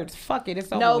many words. Fuck it.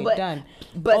 It's over with. Done.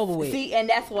 But over with. See, and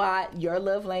that's why your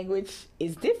love language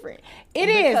is different. It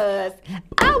is. Because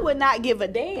I would not give a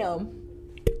damn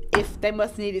if they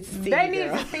must needed to see They you, need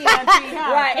girl. to see Auntie,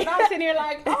 huh? Right. I'm sitting here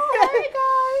like,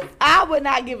 oh, hey, guys. I would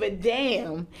not give a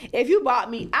damn if you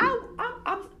bought me.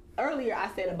 I'm earlier I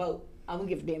said a boat. I'm gonna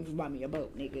give a damn if you buy me a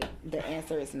boat, nigga. The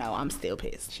answer is no. I'm still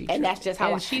pissed, and that's just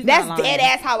how that's dead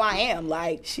ass how I am.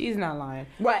 Like, she's not lying,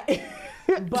 right?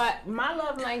 But my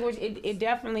love language, it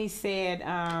definitely said,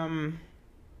 and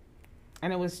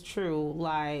it was true.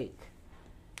 Like,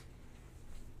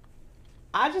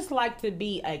 I just like to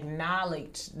be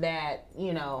acknowledged that,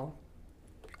 you know,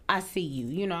 I see you.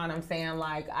 You know what I'm saying?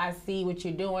 Like, I see what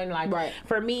you're doing. Like,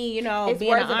 for me, you know, it's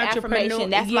being an affirmation. entrepreneur.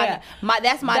 That's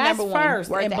that's number one. First.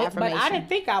 Words of but affirmation. I didn't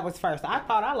think I was first. I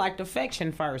thought I liked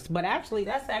affection first. But actually,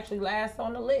 that's last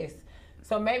on the list.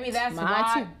 So maybe that's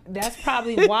why. That's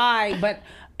probably why. But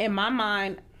in my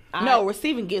mind,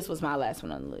 receiving gifts was my last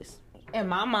one on the list. In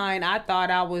my mind, I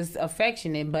thought I was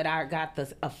affectionate, but I got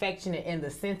the affectionate and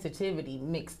the sensitivity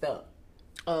mixed up.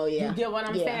 Oh, yeah. You get what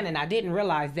I'm saying? And I didn't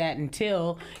realize that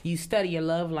until you study your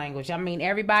love language. I mean,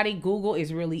 everybody, Google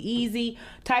is really easy.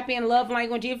 Type in love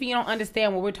language if you don't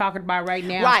understand what we're talking about right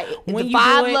now. Right. When the you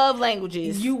 5 do it, love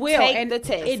languages. You will. Take the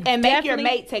test. And make your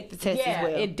mate take the test as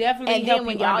well. It definitely and helps then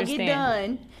when you y'all understand. get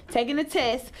done taking the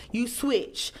test, you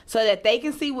switch so that they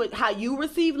can see how you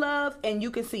receive love and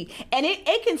you can see. And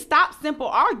it can stop simple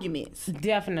arguments.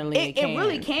 Definitely it can. It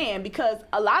really can, because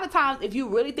a lot of times if you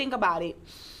really think about it,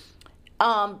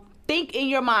 think in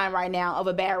your mind right now of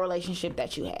a bad relationship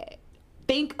that you had.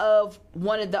 Think of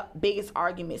one of the biggest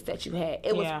arguments that you had.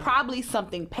 It was probably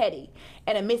something petty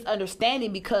and a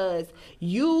misunderstanding because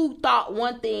you thought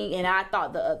one thing and I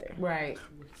thought the other. Right.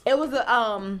 It was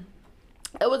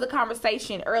a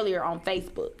conversation earlier on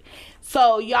Facebook.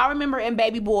 So y'all remember in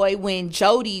Baby Boy when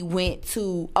Jody went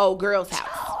to old girl's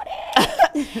house,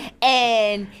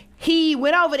 and he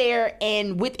went over there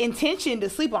and with intention to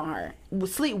sleep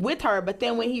with her, but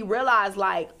then when he realized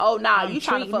like, oh nah, you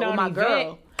trying to fuck with my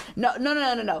girl.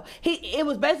 No. It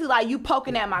was basically like you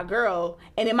poking at my girl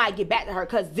and it might get back to her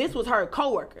because this was her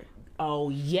coworker. Oh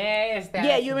yes,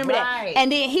 you remember that?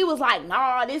 And then he was like,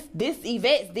 "Nah, this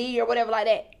Yvette's D or whatever like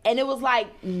that." And it was like,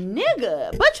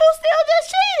 "Nigga, but you still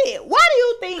just cheated. Why do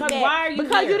you think that? Why are you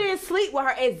because here? You didn't sleep with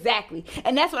her exactly."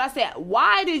 And that's what I said.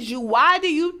 Why do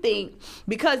you think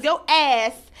because your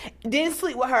ass didn't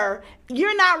sleep with her,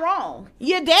 you're not wrong?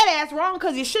 You're dead ass wrong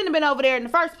because you shouldn't have been over there in the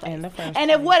first place.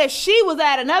 What if she was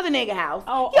at another nigga house?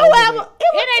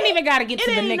 It ain't even got to get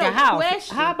to the nigga house.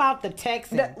 Question. How about the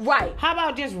texting? Right. How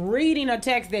about just reading reading a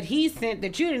text that he sent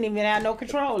that you didn't even have no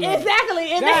control of.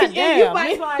 Exactly. And God then damn. you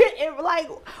might It's like, like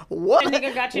what? that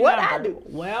nigga got your what number. I do?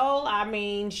 Well, I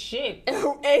mean, shit.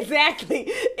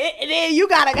 Exactly. And then you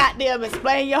gotta goddamn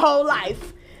explain your whole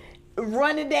life.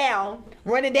 Running down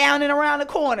and around the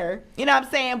corner. You know what I'm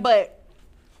saying? But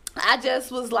I just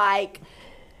was like,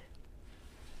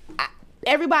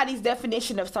 everybody's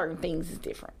definition of certain things is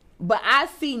different. But I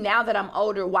see now that I'm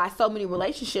older why so many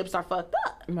relationships are fucked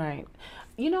up. Right.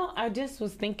 You know, I just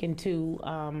was thinking too,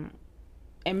 and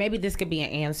maybe this could be an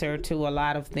answer to a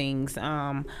lot of things.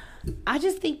 I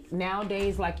just think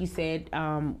nowadays, like you said,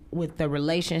 with the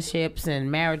relationships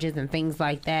and marriages and things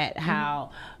like that,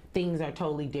 how things are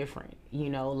totally different. You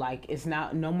know, like it's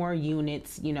no more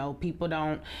units. You know, people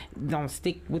don't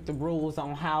stick with the rules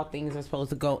on how things are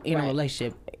supposed to go in a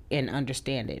relationship and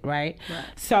understand it. Right.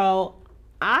 So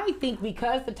I think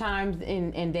because the times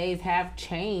and days have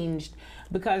changed,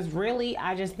 because really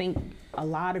I just think a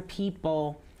lot of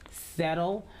people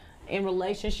settle in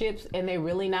relationships and they're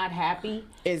really not happy.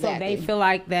 Exactly. So they feel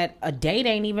like that a date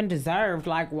ain't even deserved.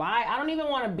 Like, why? I don't even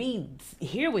want to be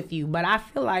here with you, but I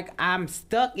feel like I'm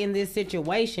stuck in this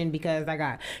situation because I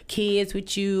got kids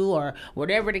with you or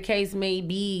whatever the case may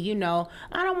be. You know,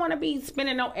 I don't want to be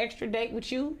spending no extra date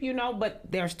with you, you know, but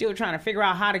they're still trying to figure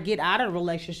out how to get out of the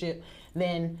relationship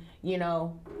than, you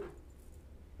know,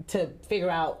 to figure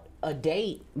out a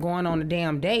date, going on a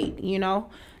damn date, you know.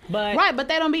 But right, but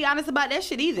they don't be honest about that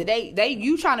shit either. They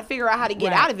you trying to figure out how to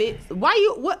get out of it. Why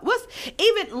you what's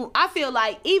even? I feel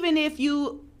like even if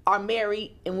you are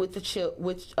married and with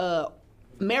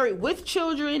married with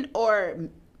children or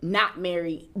not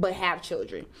married but have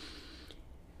children,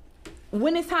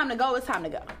 when it's time to go, it's time to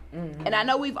go. And I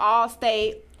know we've all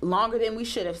stayed longer than we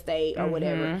should have stayed or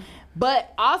whatever.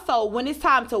 But also when it's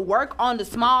time to work on the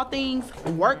small things,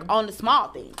 work on the small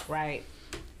things. Right.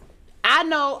 I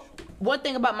know one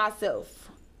thing about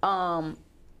myself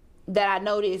that I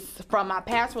noticed from my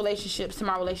past relationships to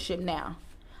my relationship now.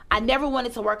 I never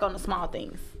wanted to work on the small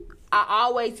things. I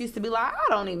always used to be like, I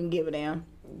don't even give a damn.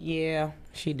 Yeah,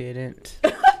 she didn't.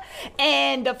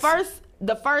 And the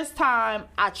first time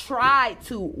I tried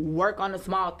to work on the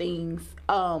small things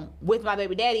with my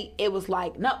baby daddy, it was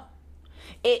like, no.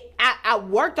 I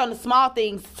worked on the small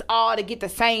things all to get the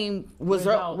same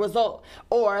result.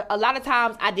 Or a lot of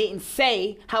times I didn't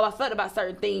say how I felt about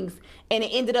certain things, and it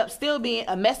ended up still being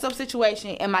a messed up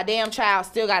situation, and my damn child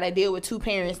still got to deal with two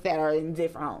parents that are in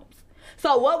different homes.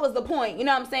 So what was the point? You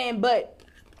know what I'm saying? But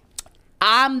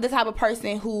I'm the type of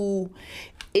person who,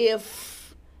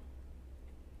 if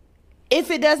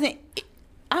it doesn't,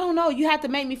 I don't know, you have to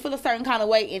make me feel a certain kind of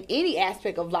way in any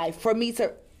aspect of life for me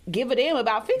to give a damn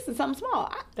about fixing something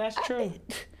small. That's true.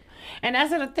 And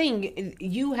that's the thing.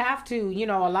 You have to, you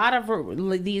know, a lot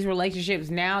of these relationships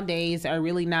nowadays are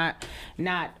really not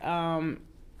 100.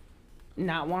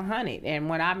 And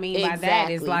what I mean by that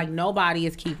is like nobody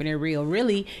is keeping it real.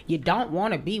 Really, you don't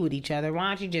want to be with each other. Why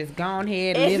don't you just go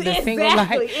ahead and live the single life?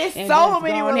 It's and so just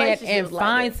many go ahead relationships and like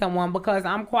find that. someone, because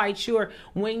I'm quite sure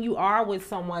when you are with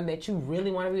someone that you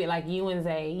really want to be, like you and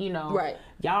Zay, you know, right,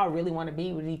 y'all really want to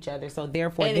be with each other. So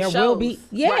therefore, and there will be,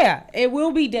 it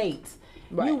will be dates.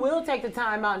 Right. You will take the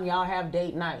time out and y'all have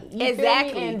date night. You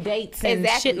exactly. feel me? And dates and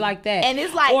shit like that. And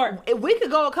it's like, if we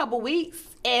could go a couple weeks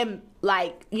and,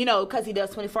 like, you know, because he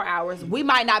does 24 hours, we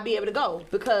might not be able to go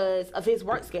because of his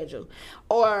work schedule.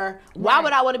 Or why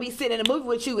would I want to be sitting in a movie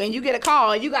with you and you get a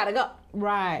call and you got to go?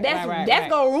 Right. That's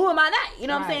going to ruin my night. You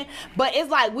know what I'm saying? But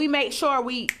it's like we make sure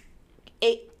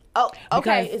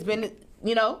it's been...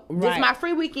 You know, this is my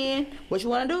free weekend. What you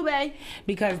want to do, babe?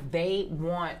 Because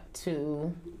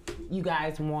you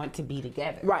guys want to be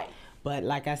together. Right. But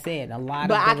like I said, a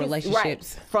lot of the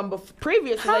relationships. Right. From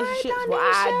previous relationships where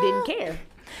I didn't care.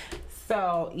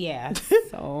 So, yeah.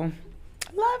 So,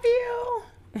 love you.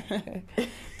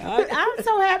 I'm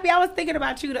so happy. I was thinking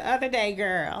about you the other day,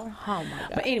 girl. Oh, my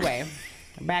God. But anyway,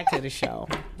 back to the show.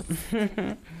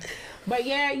 But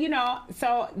yeah, you know,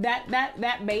 so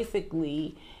that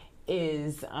basically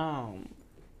is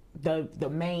the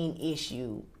main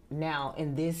issue now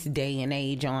in this day and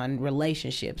age on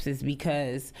relationships, is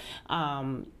because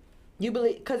you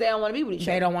believe because they don't want to be with each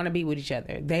other. They don't want to be with each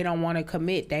other. They don't want to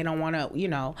commit. They don't want to, you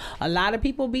know, a lot of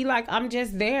people be like, I'm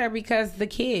just there because the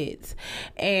kids.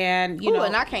 And, you know.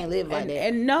 And I can't live like that.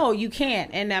 And no, you can't.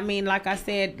 And I mean, like I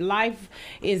said, life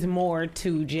is more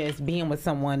to just being with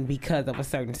someone because of a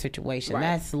certain situation. Right.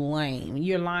 That's lame.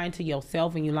 You're lying to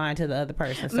yourself and you're lying to the other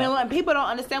person. So. Man, when people don't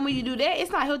understand when you do that,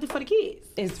 it's not healthy for the kids.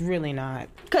 It's really not.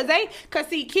 Cause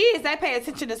see, kids, they pay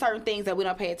attention to certain things that we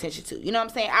don't pay attention to. You know what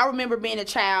I'm saying? I remember being a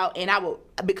child and I would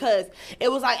because it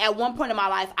was like at one point in my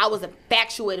life, I was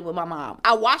infatuated with my mom.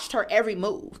 I watched her every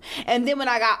move. And then when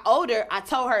I got older, I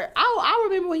told her, oh, I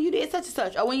remember when you did such and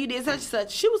such, or when you did such and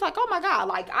such. She was like, oh my God,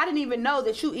 like, I didn't even know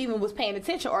that you even was paying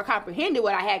attention or comprehended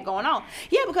what I had going on.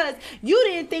 Yeah, because you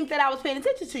didn't think that I was paying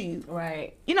attention to you.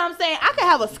 Right. You know what I'm saying? I could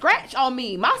have a scratch on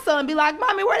me. My son be like,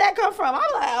 Mommy, where'd that come from? I'm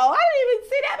like, oh, I didn't even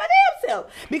see that my damn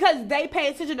self. Because they pay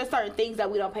attention to certain things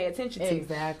that we don't pay attention to.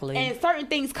 Exactly. And certain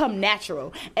things come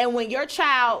natural. And when your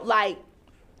child, like,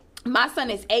 my son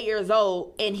is 8 years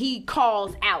old, and he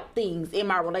calls out things in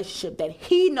my relationship that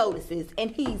he notices,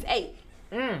 and he's 8.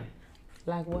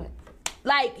 Like what?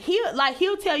 Like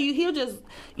he'll tell you, he'll just,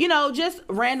 you know, just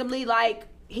randomly, like,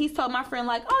 he's told my friend,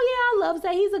 like, oh yeah, I love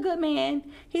Zay, he's a good man,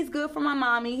 he's good for my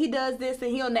mommy, he does this,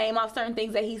 and he'll name off certain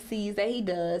things that he sees that he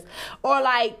does. Or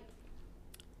like,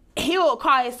 he'll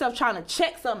call himself trying to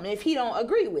check something if he don't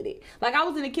agree with it. Like, I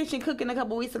was in the kitchen cooking a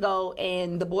couple weeks ago,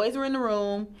 and the boys were in the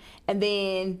room, and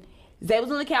then Zay was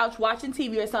on the couch watching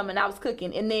TV or something, and I was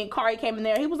cooking, and then Kari came in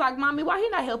there. He was like, Mommy, why he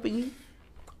not helping you?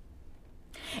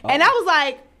 Oh. And I was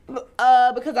like,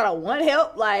 because I don't want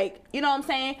help, like, you know what I'm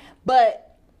saying?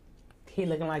 But he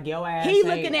looking like your ass. He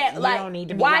looking at, like,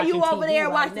 why you over there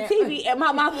watching TV and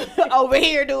my mom over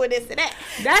here doing this and that.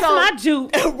 That's my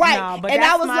juke. Right. No, but and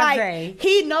that's I was like, Zay.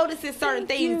 he notices certain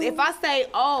things. If I say,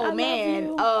 oh,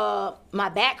 man, my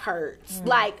back hurts,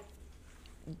 like,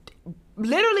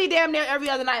 literally damn near every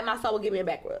other night, my son will give me a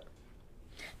back rub.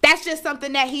 That's just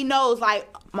something that he knows, like,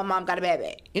 my mom got a bad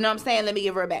back. You know what I'm saying? Let me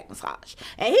give her a back massage.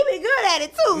 And he be good at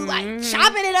it, too. Like,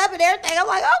 chopping it up and everything. I'm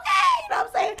like, okay. You know what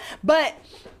I'm saying? But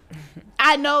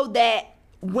I know that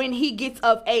when he gets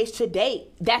of age to date,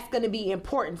 that's going to be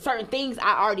important. Certain things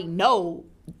I already know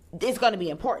it's going to be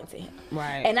important to him.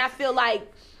 Right. And I feel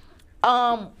like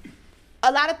a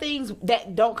lot of things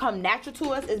that don't come natural to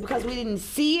us is because we didn't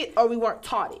see it or we weren't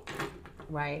taught it.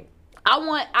 Right.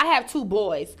 I have 2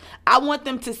 boys. I want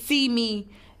them to see me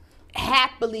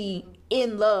happily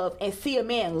in love and see a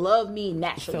man love me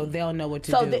naturally. So they'll know what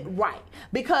to do. Right.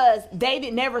 Because they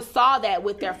never saw that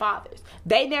with their fathers.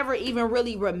 They never even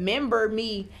really remember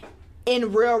me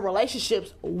in real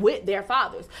relationships with their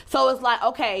fathers. So it's like,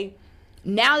 okay,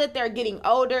 now that they're getting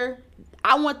older,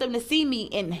 I want them to see me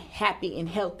in happy and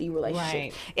healthy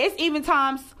relationships. Right. It's even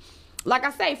times, like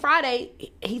I say,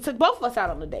 Friday, he took both of us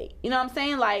out on a date. You know what I'm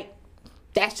saying? Like,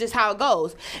 that's just how it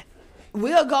goes.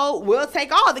 We'll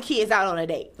take all the kids out on a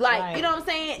date. Like, right. You know what I'm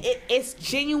saying? It's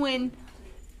genuine.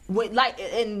 With, like,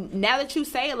 and now that you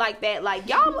say it like that, like,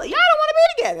 y'all don't want to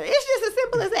be together. It's just as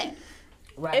simple as that.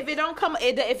 Right. If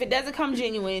it doesn't come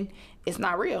genuine, it's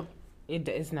not real.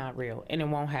 It's not real, and it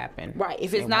won't happen. Right.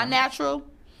 If it's not natural,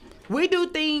 we do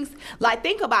things, like,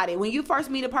 think about it. When you first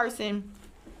meet a person,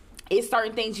 it's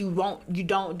certain things you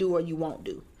don't do or you won't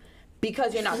do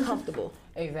because you're not comfortable.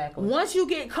 Exactly. Once you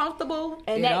get comfortable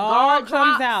and that all guard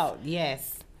comes drops, out,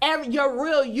 yes, your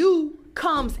real you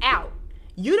comes out.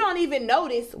 You don't even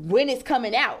notice when it's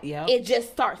coming out. Yep. It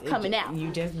just starts coming out.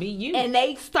 You just be you. And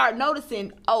they start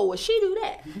noticing, oh, well, she do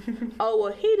that. Oh,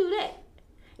 well, he do that.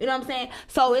 You know what I'm saying?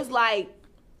 So it's like,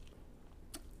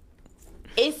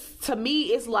 to me,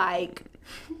 it's like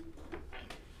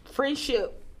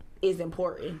friendship is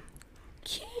important.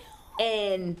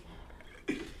 And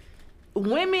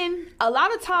women, a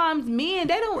lot of times, men,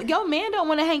 your man don't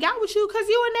want to hang out with you because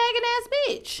you a nagging ass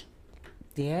bitch.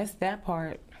 Yes, that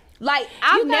part. Like,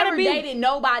 I've never dated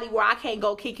nobody where I can't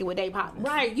go kick it with their partners.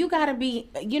 Right. You gotta be,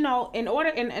 and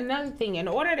another thing, in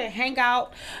order to hang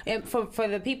out, and for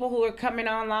the people who are coming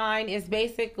online, is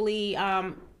basically,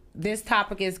 this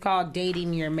topic is called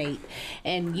dating your mate.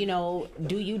 And,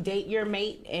 do you date your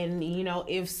mate? And,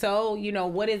 if so,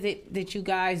 what is it that you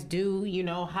guys do?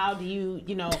 How do you,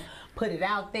 put it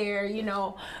out there,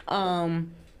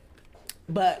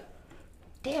 but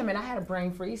damn it, I had a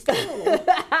brain freeze too.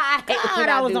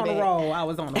 I was on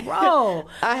a roll.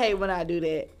 I hate when I do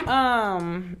that.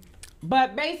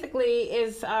 But basically,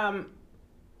 it's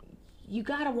you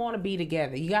gotta want to be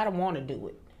together. You gotta want to do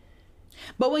it.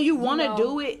 But when you want to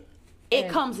do it, it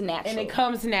comes natural. And it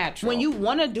comes natural. When you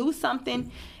want to do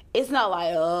something, it's not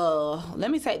like,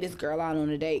 let me take this girl out on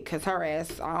a date because her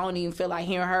ass, I don't even feel like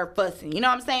hearing her fussing. You know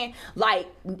what I'm saying? Like,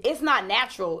 it's not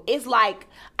natural. It's like,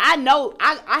 I know,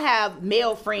 I have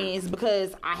male friends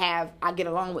because I get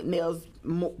along with males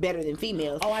better than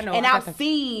females. Oh, I know. And I've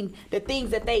seen the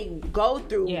things that they go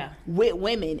through with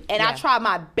women. And I try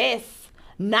my best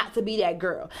not to be that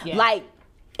girl. Yeah. Like,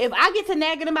 if I get to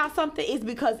nagging about something, it's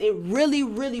because it really,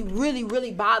 really, really,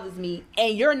 really bothers me.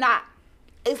 And you're not.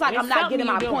 It's like I'm not getting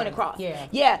my point across. Yeah.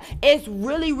 Yeah. It's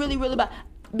really, really, really bad.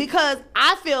 because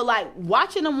I feel like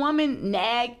watching a woman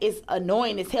nag is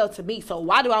annoying as hell to me. So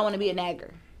why do I want to be a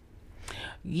nagger?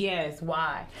 Yes,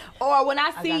 why? Or when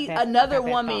I see another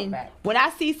woman, back. when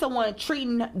I see someone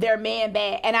treating their man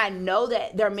bad, and I know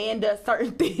that their man does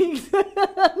certain things,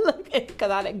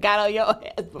 because I done got on your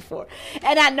ass before,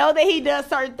 and I know that he does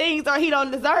certain things or he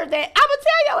don't deserve that, I'ma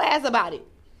tell your ass about it.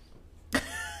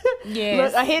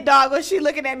 Yes. Look, a hit dog, when she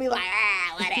looking at me like,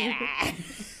 whatever.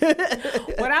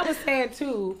 What I was saying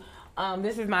too,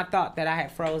 this is my thought that I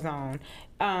had froze on.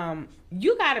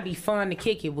 You gotta be fun to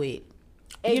kick it with.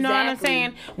 You know what I'm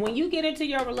saying? When you get into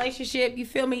your relationship, you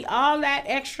feel me? All that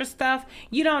extra stuff,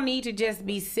 you don't need to just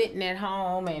be sitting at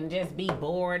home and just be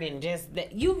bored and just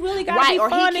you really gotta be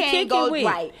fun to kick it with.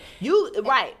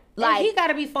 Right. Like, he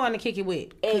gotta be fun to kick it with.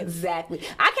 Exactly.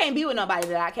 I can't be with nobody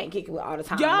that I can't kick it with all the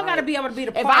time. Y'all gotta be able to be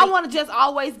the party. If I want to just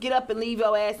always get up and leave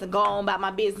your ass and go on about my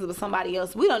business with somebody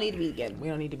else, we don't need to be together. We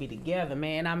don't need to be together,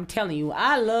 man. I'm telling you,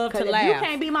 I love to laugh. You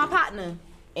can't be my partner.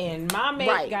 And my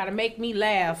mate gotta make me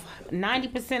laugh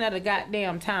 90% of the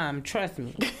goddamn time. Trust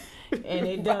me. And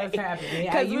it does happen.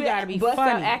 Yeah, you gotta be funny.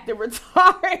 funny. Acting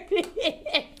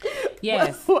retarded.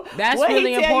 Yes, that's what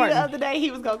really he tell important. You the other day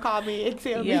he was gonna call me and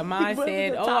tell me. Yeah, mine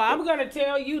said, "Oh, I'm gonna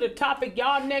tell you the topic.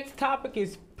 Y'all next topic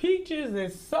is peaches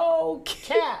and soul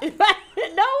cap." No, he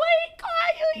called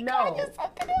you. He called you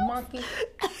something else. Monkey.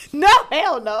 No,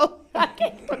 hell no. I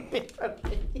can't remember.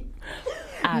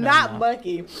 Not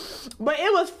monkey. But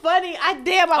it was funny. I wish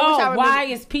I remember. Why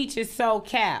is peaches so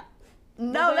cap?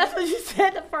 No, that's what you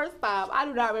said the first time. I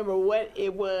do not remember what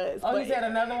it was. Oh, he said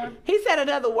another one? He said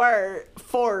another word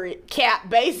for it. Cap,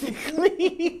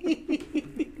 basically.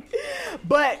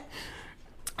 But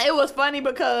it was funny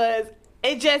because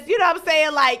it just, you know what I'm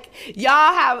saying? Like,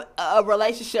 y'all have a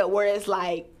relationship where it's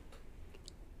like,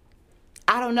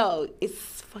 I don't know. It's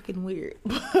fucking weird.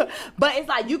 But it's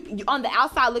like you on the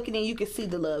outside looking in, you can see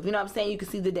the love. You know what I'm saying? You can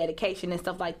see the dedication and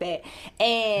stuff like that.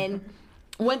 And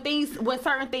when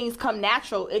certain things come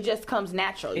natural, it just comes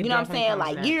natural. You know what I'm saying?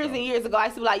 Like natural. Years and years ago, I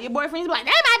used to be like, your boyfriend used to be like,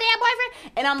 that's my damn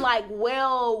boyfriend. And I'm like,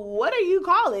 well, what do you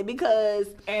call it? Because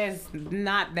it's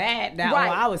not that. Right.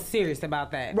 Oh, I was serious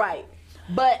about that. Right.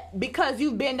 But because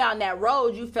you've been down that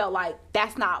road, you felt like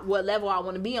that's not what level I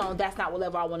want to be on. That's not what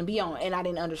level I want to be on. And I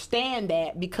didn't understand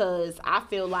that because I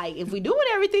feel like if we doing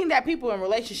everything that people in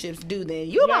relationships do, then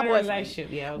you're my boyfriend.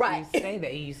 Relationship, yeah. Right. You say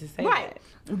that. You used to say right.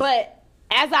 that. But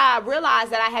as I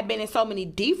realized that I had been in so many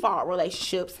default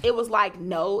relationships, it was like,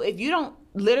 no, if you don't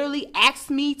literally ask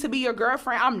me to be your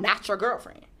girlfriend, I'm not your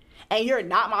girlfriend. And you're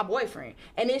not my boyfriend.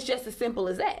 And it's just as simple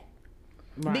as that.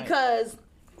 Right. Because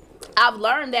I've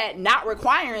learned that not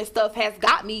requiring stuff has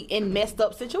got me in messed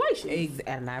up situations.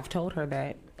 And I've told her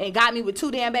that. And got me with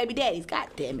 2 damn baby daddies. God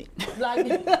damn it.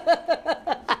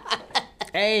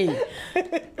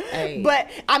 Hey. But,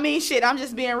 I mean, shit, I'm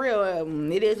just being real.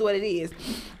 It is what it is.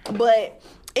 But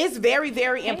it's very,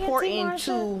 very important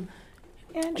to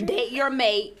date your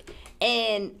mate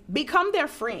and become their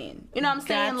friend. You know what I'm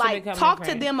saying? Like, talk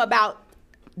to them about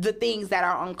the things that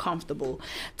are uncomfortable.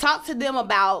 Talk to them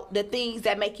about the things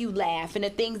that make you laugh and the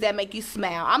things that make you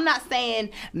smile. I'm not saying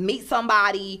meet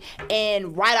somebody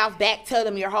and right off back tell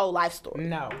them your whole life story.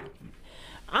 No.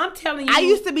 I'm telling you. I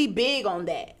used to be big on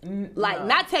that. Like,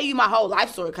 not tell you my whole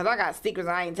life story because I got stickers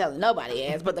I ain't telling nobody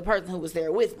else but the person who was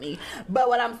there with me. But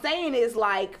what I'm saying is,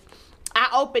 like, I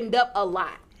opened up a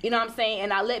lot. You know what I'm saying?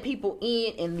 And I let people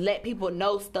in and let people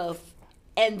know stuff.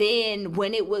 And then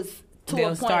when it was to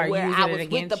a point where I was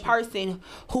with the person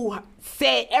who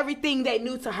said everything they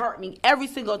knew to hurt me every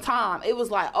single time, it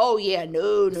was like, oh yeah,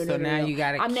 no. So now you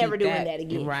gotta I'm never doing that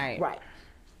again. Right.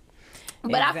 But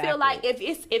exactly. I feel like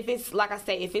if it's like I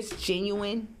say, if it's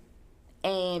genuine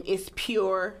and it's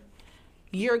pure,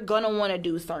 you're gonna want to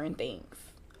do certain things.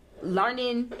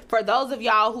 Learning, for those of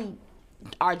y'all who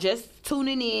are just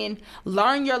tuning in,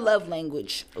 learn your love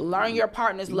language. Learn your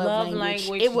partner's love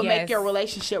language. It will make your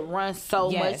relationship run so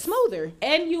much smoother.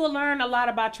 And you will learn a lot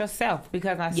about yourself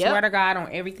because I swear to God, on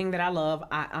everything that I love,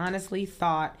 I honestly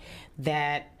thought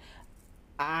that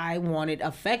I wanted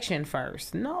affection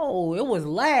first. No, it was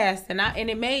last, and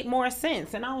it made more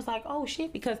sense. And I was like, oh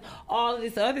shit, because all of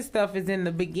this other stuff is in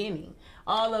the beginning.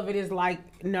 All of it is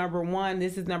like number 1.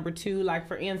 This is number 2. Like,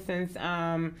 for instance,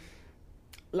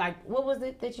 like, what was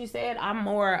it that you said? I'm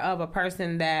more of a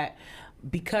person that,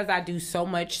 because I do so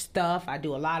much stuff, I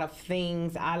do a lot of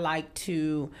things, I like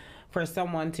for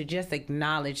someone to just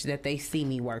acknowledge that they see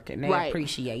me working. They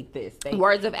appreciate this.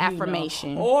 Words of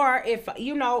affirmation. Or if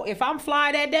I'm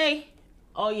fly that day,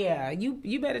 oh yeah,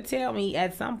 you better tell me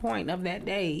at some point of that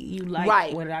day you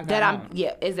like what I got on.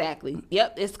 Yeah, exactly.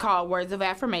 Yep, it's called words of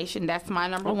affirmation. That's my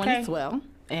number 1 as well.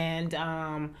 And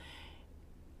I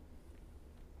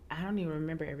don't even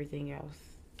remember everything else.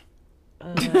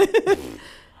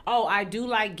 Oh, I do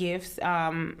like gifts.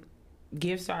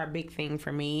 Gifts are a big thing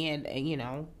for me, and you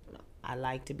know, I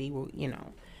like to be, you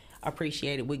know,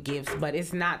 appreciated with gifts, but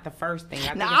it's not the first thing.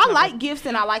 I like gifts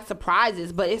and I like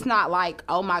surprises, but it's not like,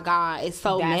 oh my God, it's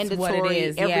so that's mandatory what it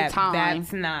is. every time.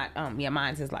 That's not.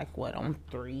 Mine's is like what, on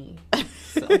 3.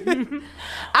 So.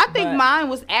 I think mine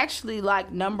was actually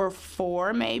like number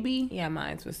 4, maybe. Yeah,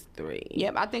 mine was 3.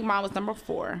 Yep, I think mine was number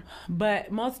 4.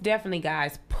 But most definitely,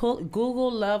 guys,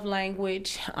 Google love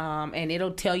language, and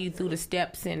it'll tell you through the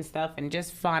steps and stuff, and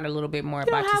just find a little bit more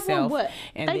about yourself.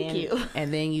 And Thank then, you.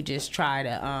 And then you just try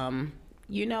to,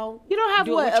 you know, you don't have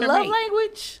do what, a love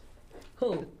language?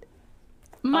 Who?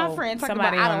 My friend talking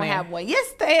about I don't have one.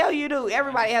 Yes, the hell you do.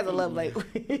 Everybody has a love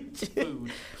language.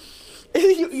 Food.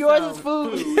 Yours is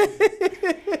food.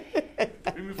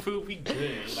 Food be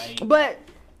good. Like. But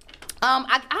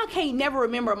I can't never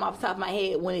remember them off the top of my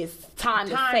head when it's time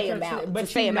to say them out.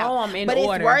 But you know them in But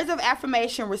order. It's words of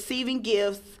affirmation, receiving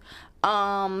gifts,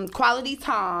 quality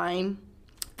time,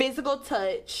 physical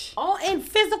touch. Oh, and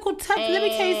physical touch. Let me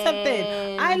tell you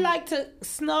something. I like to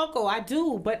snuggle. I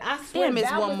do, but I swear Damn,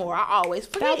 it's one more. I always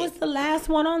forget. That was the last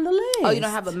one on the list. Oh, you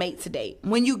don't have a mate to date.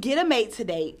 When you get a mate to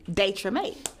date your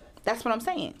mate. That's what I'm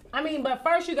saying. I mean, but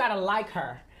first you gotta like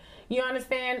her. You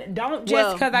understand? Don't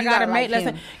just because I got a mate.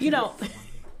 Like you know,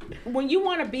 when you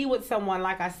want to be with someone,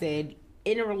 like I said,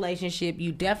 in a relationship,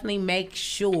 you definitely make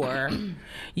sure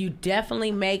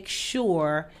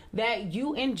that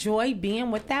you enjoy being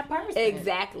with that person.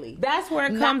 Exactly. That's where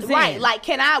it comes in. Right. Like,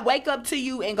 can I wake up to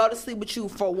you and go to sleep with you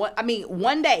for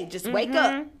one day? Just wake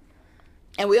up.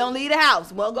 And we don't leave the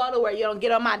house. We'll go to where you don't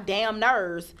get on my damn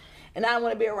nerves. And I don't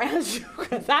want to be around you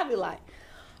because I be like,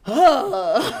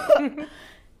 I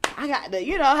got the,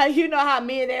 you know how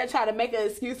men there try to make an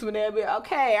excuse when they'll be,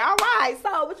 okay, all right,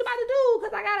 so what you about to do?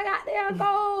 Because I got to goddamn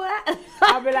go.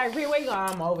 I'll be like, where you going?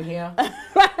 I'm over here.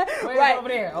 Right. Over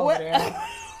there. Over there.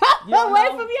 Away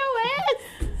from your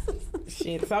ass.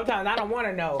 Shit, sometimes I don't want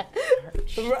to know.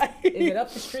 Right. Is it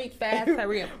up the street fast?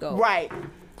 Hurry up, go. Right.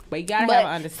 But you gotta have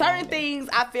an understanding. Certain things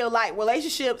I feel like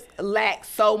relationships lack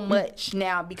so much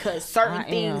now because certain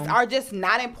things are just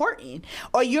not important.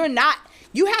 Or you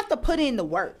have to put in the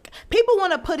work. People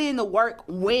want to put in the work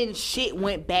when shit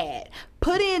went bad.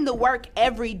 Put in the work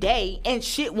every day and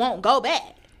shit won't go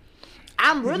bad.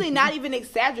 I'm really not even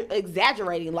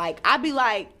exaggerating. Like, I'd be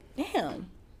like, damn.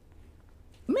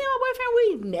 Me and my boyfriend,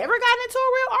 we never got into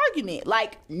a real argument.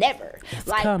 Like, never.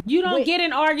 Like, you don't get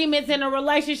in arguments in a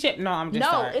relationship. No, I'm just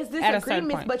sorry. It's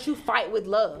disagreements, but you fight with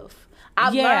love.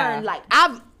 I've learned, like,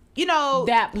 that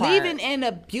part. Leaving an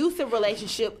abusive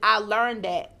relationship, I learned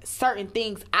that certain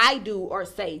things I do or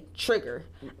say trigger.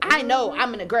 I know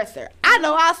I'm an aggressor. I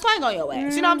know I'll swing on your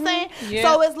ass. You know what I'm saying? Yeah.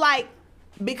 So it's like,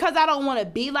 because I don't want to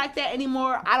be like that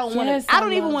anymore, I don't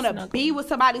even want to be with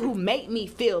somebody who make me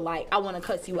feel like I want to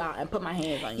cuss you out and put my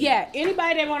hands on you. Yeah,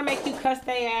 anybody that want to make you cuss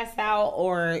their ass out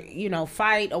or,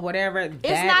 fight or whatever, It's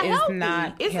not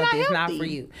healthy. It's not for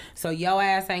you. So your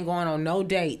ass ain't going on no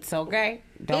dates, okay?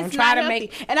 Don't It's try not to healthy.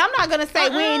 make... And I'm not going to say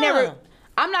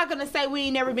I'm not going to say we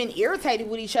ain't never been irritated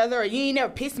with each other or you ain't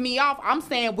never pissed me off. I'm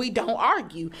saying we don't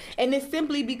argue. And it's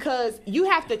simply because you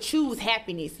have to choose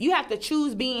happiness. You have to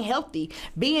choose being healthy.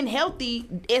 Being healthy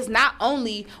is not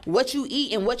only what you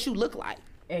eat and what you look like.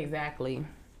 Exactly.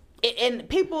 And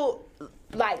people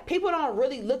don't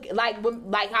really look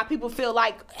like how people feel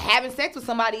like having sex with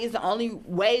somebody is the only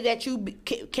way that you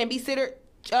can be considered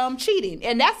cheating.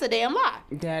 And that's a damn lie.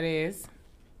 That is.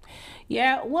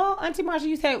 Yeah, well, Auntie Marsha,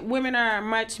 you said women are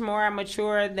much more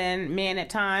mature than men at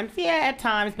times. Yeah, at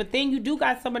times. But then you do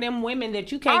got some of them women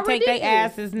that you can't take their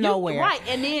asses nowhere. Right.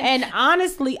 And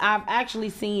honestly, I've actually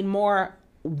seen more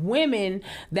women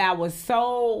that was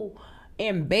so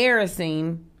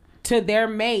embarrassing to their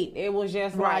mate. It was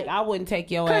just like, I wouldn't take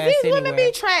your ass anywhere. Because these women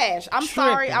be trash. I'm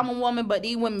sorry, I'm a woman, but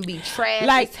these women be trash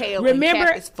as hell. Remember,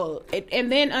 and as fuck.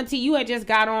 And then, Auntie, you had just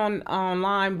got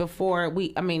online before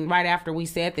right after we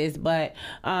said this, but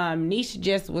Nisha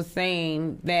just was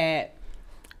saying that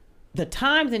the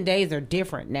times and days are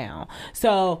different now.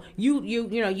 So you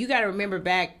got to remember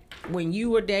back when you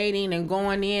were dating and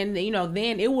going in,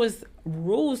 then it was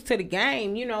rules to the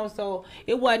game, so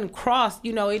it wasn't crossed,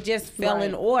 it just fell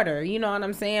in order, you know what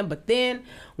I'm saying? But then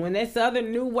when this other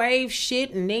new wave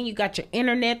shit, and then you got your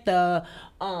internet, the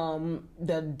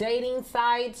dating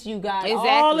sites, you got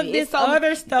all of this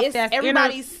other stuff that's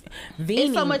everybody's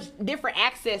it's so much different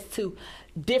access to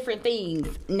different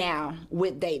things now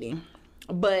with dating.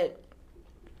 But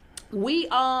we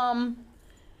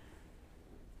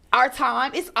Our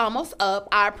time is almost up.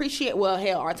 I appreciate, well,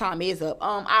 hell, our time is up.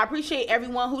 I appreciate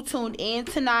everyone who tuned in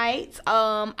tonight.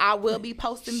 I will be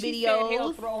posting She videos. said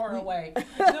hell, throw her away.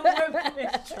 Them women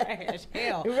is trash.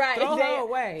 Hell, Right. throw her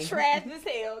away. Trash as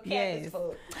hell. Cat Yes. as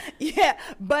fuck. Yeah.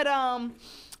 But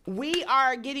we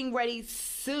are getting ready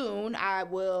soon. I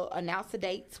will announce the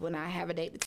dates when I have a date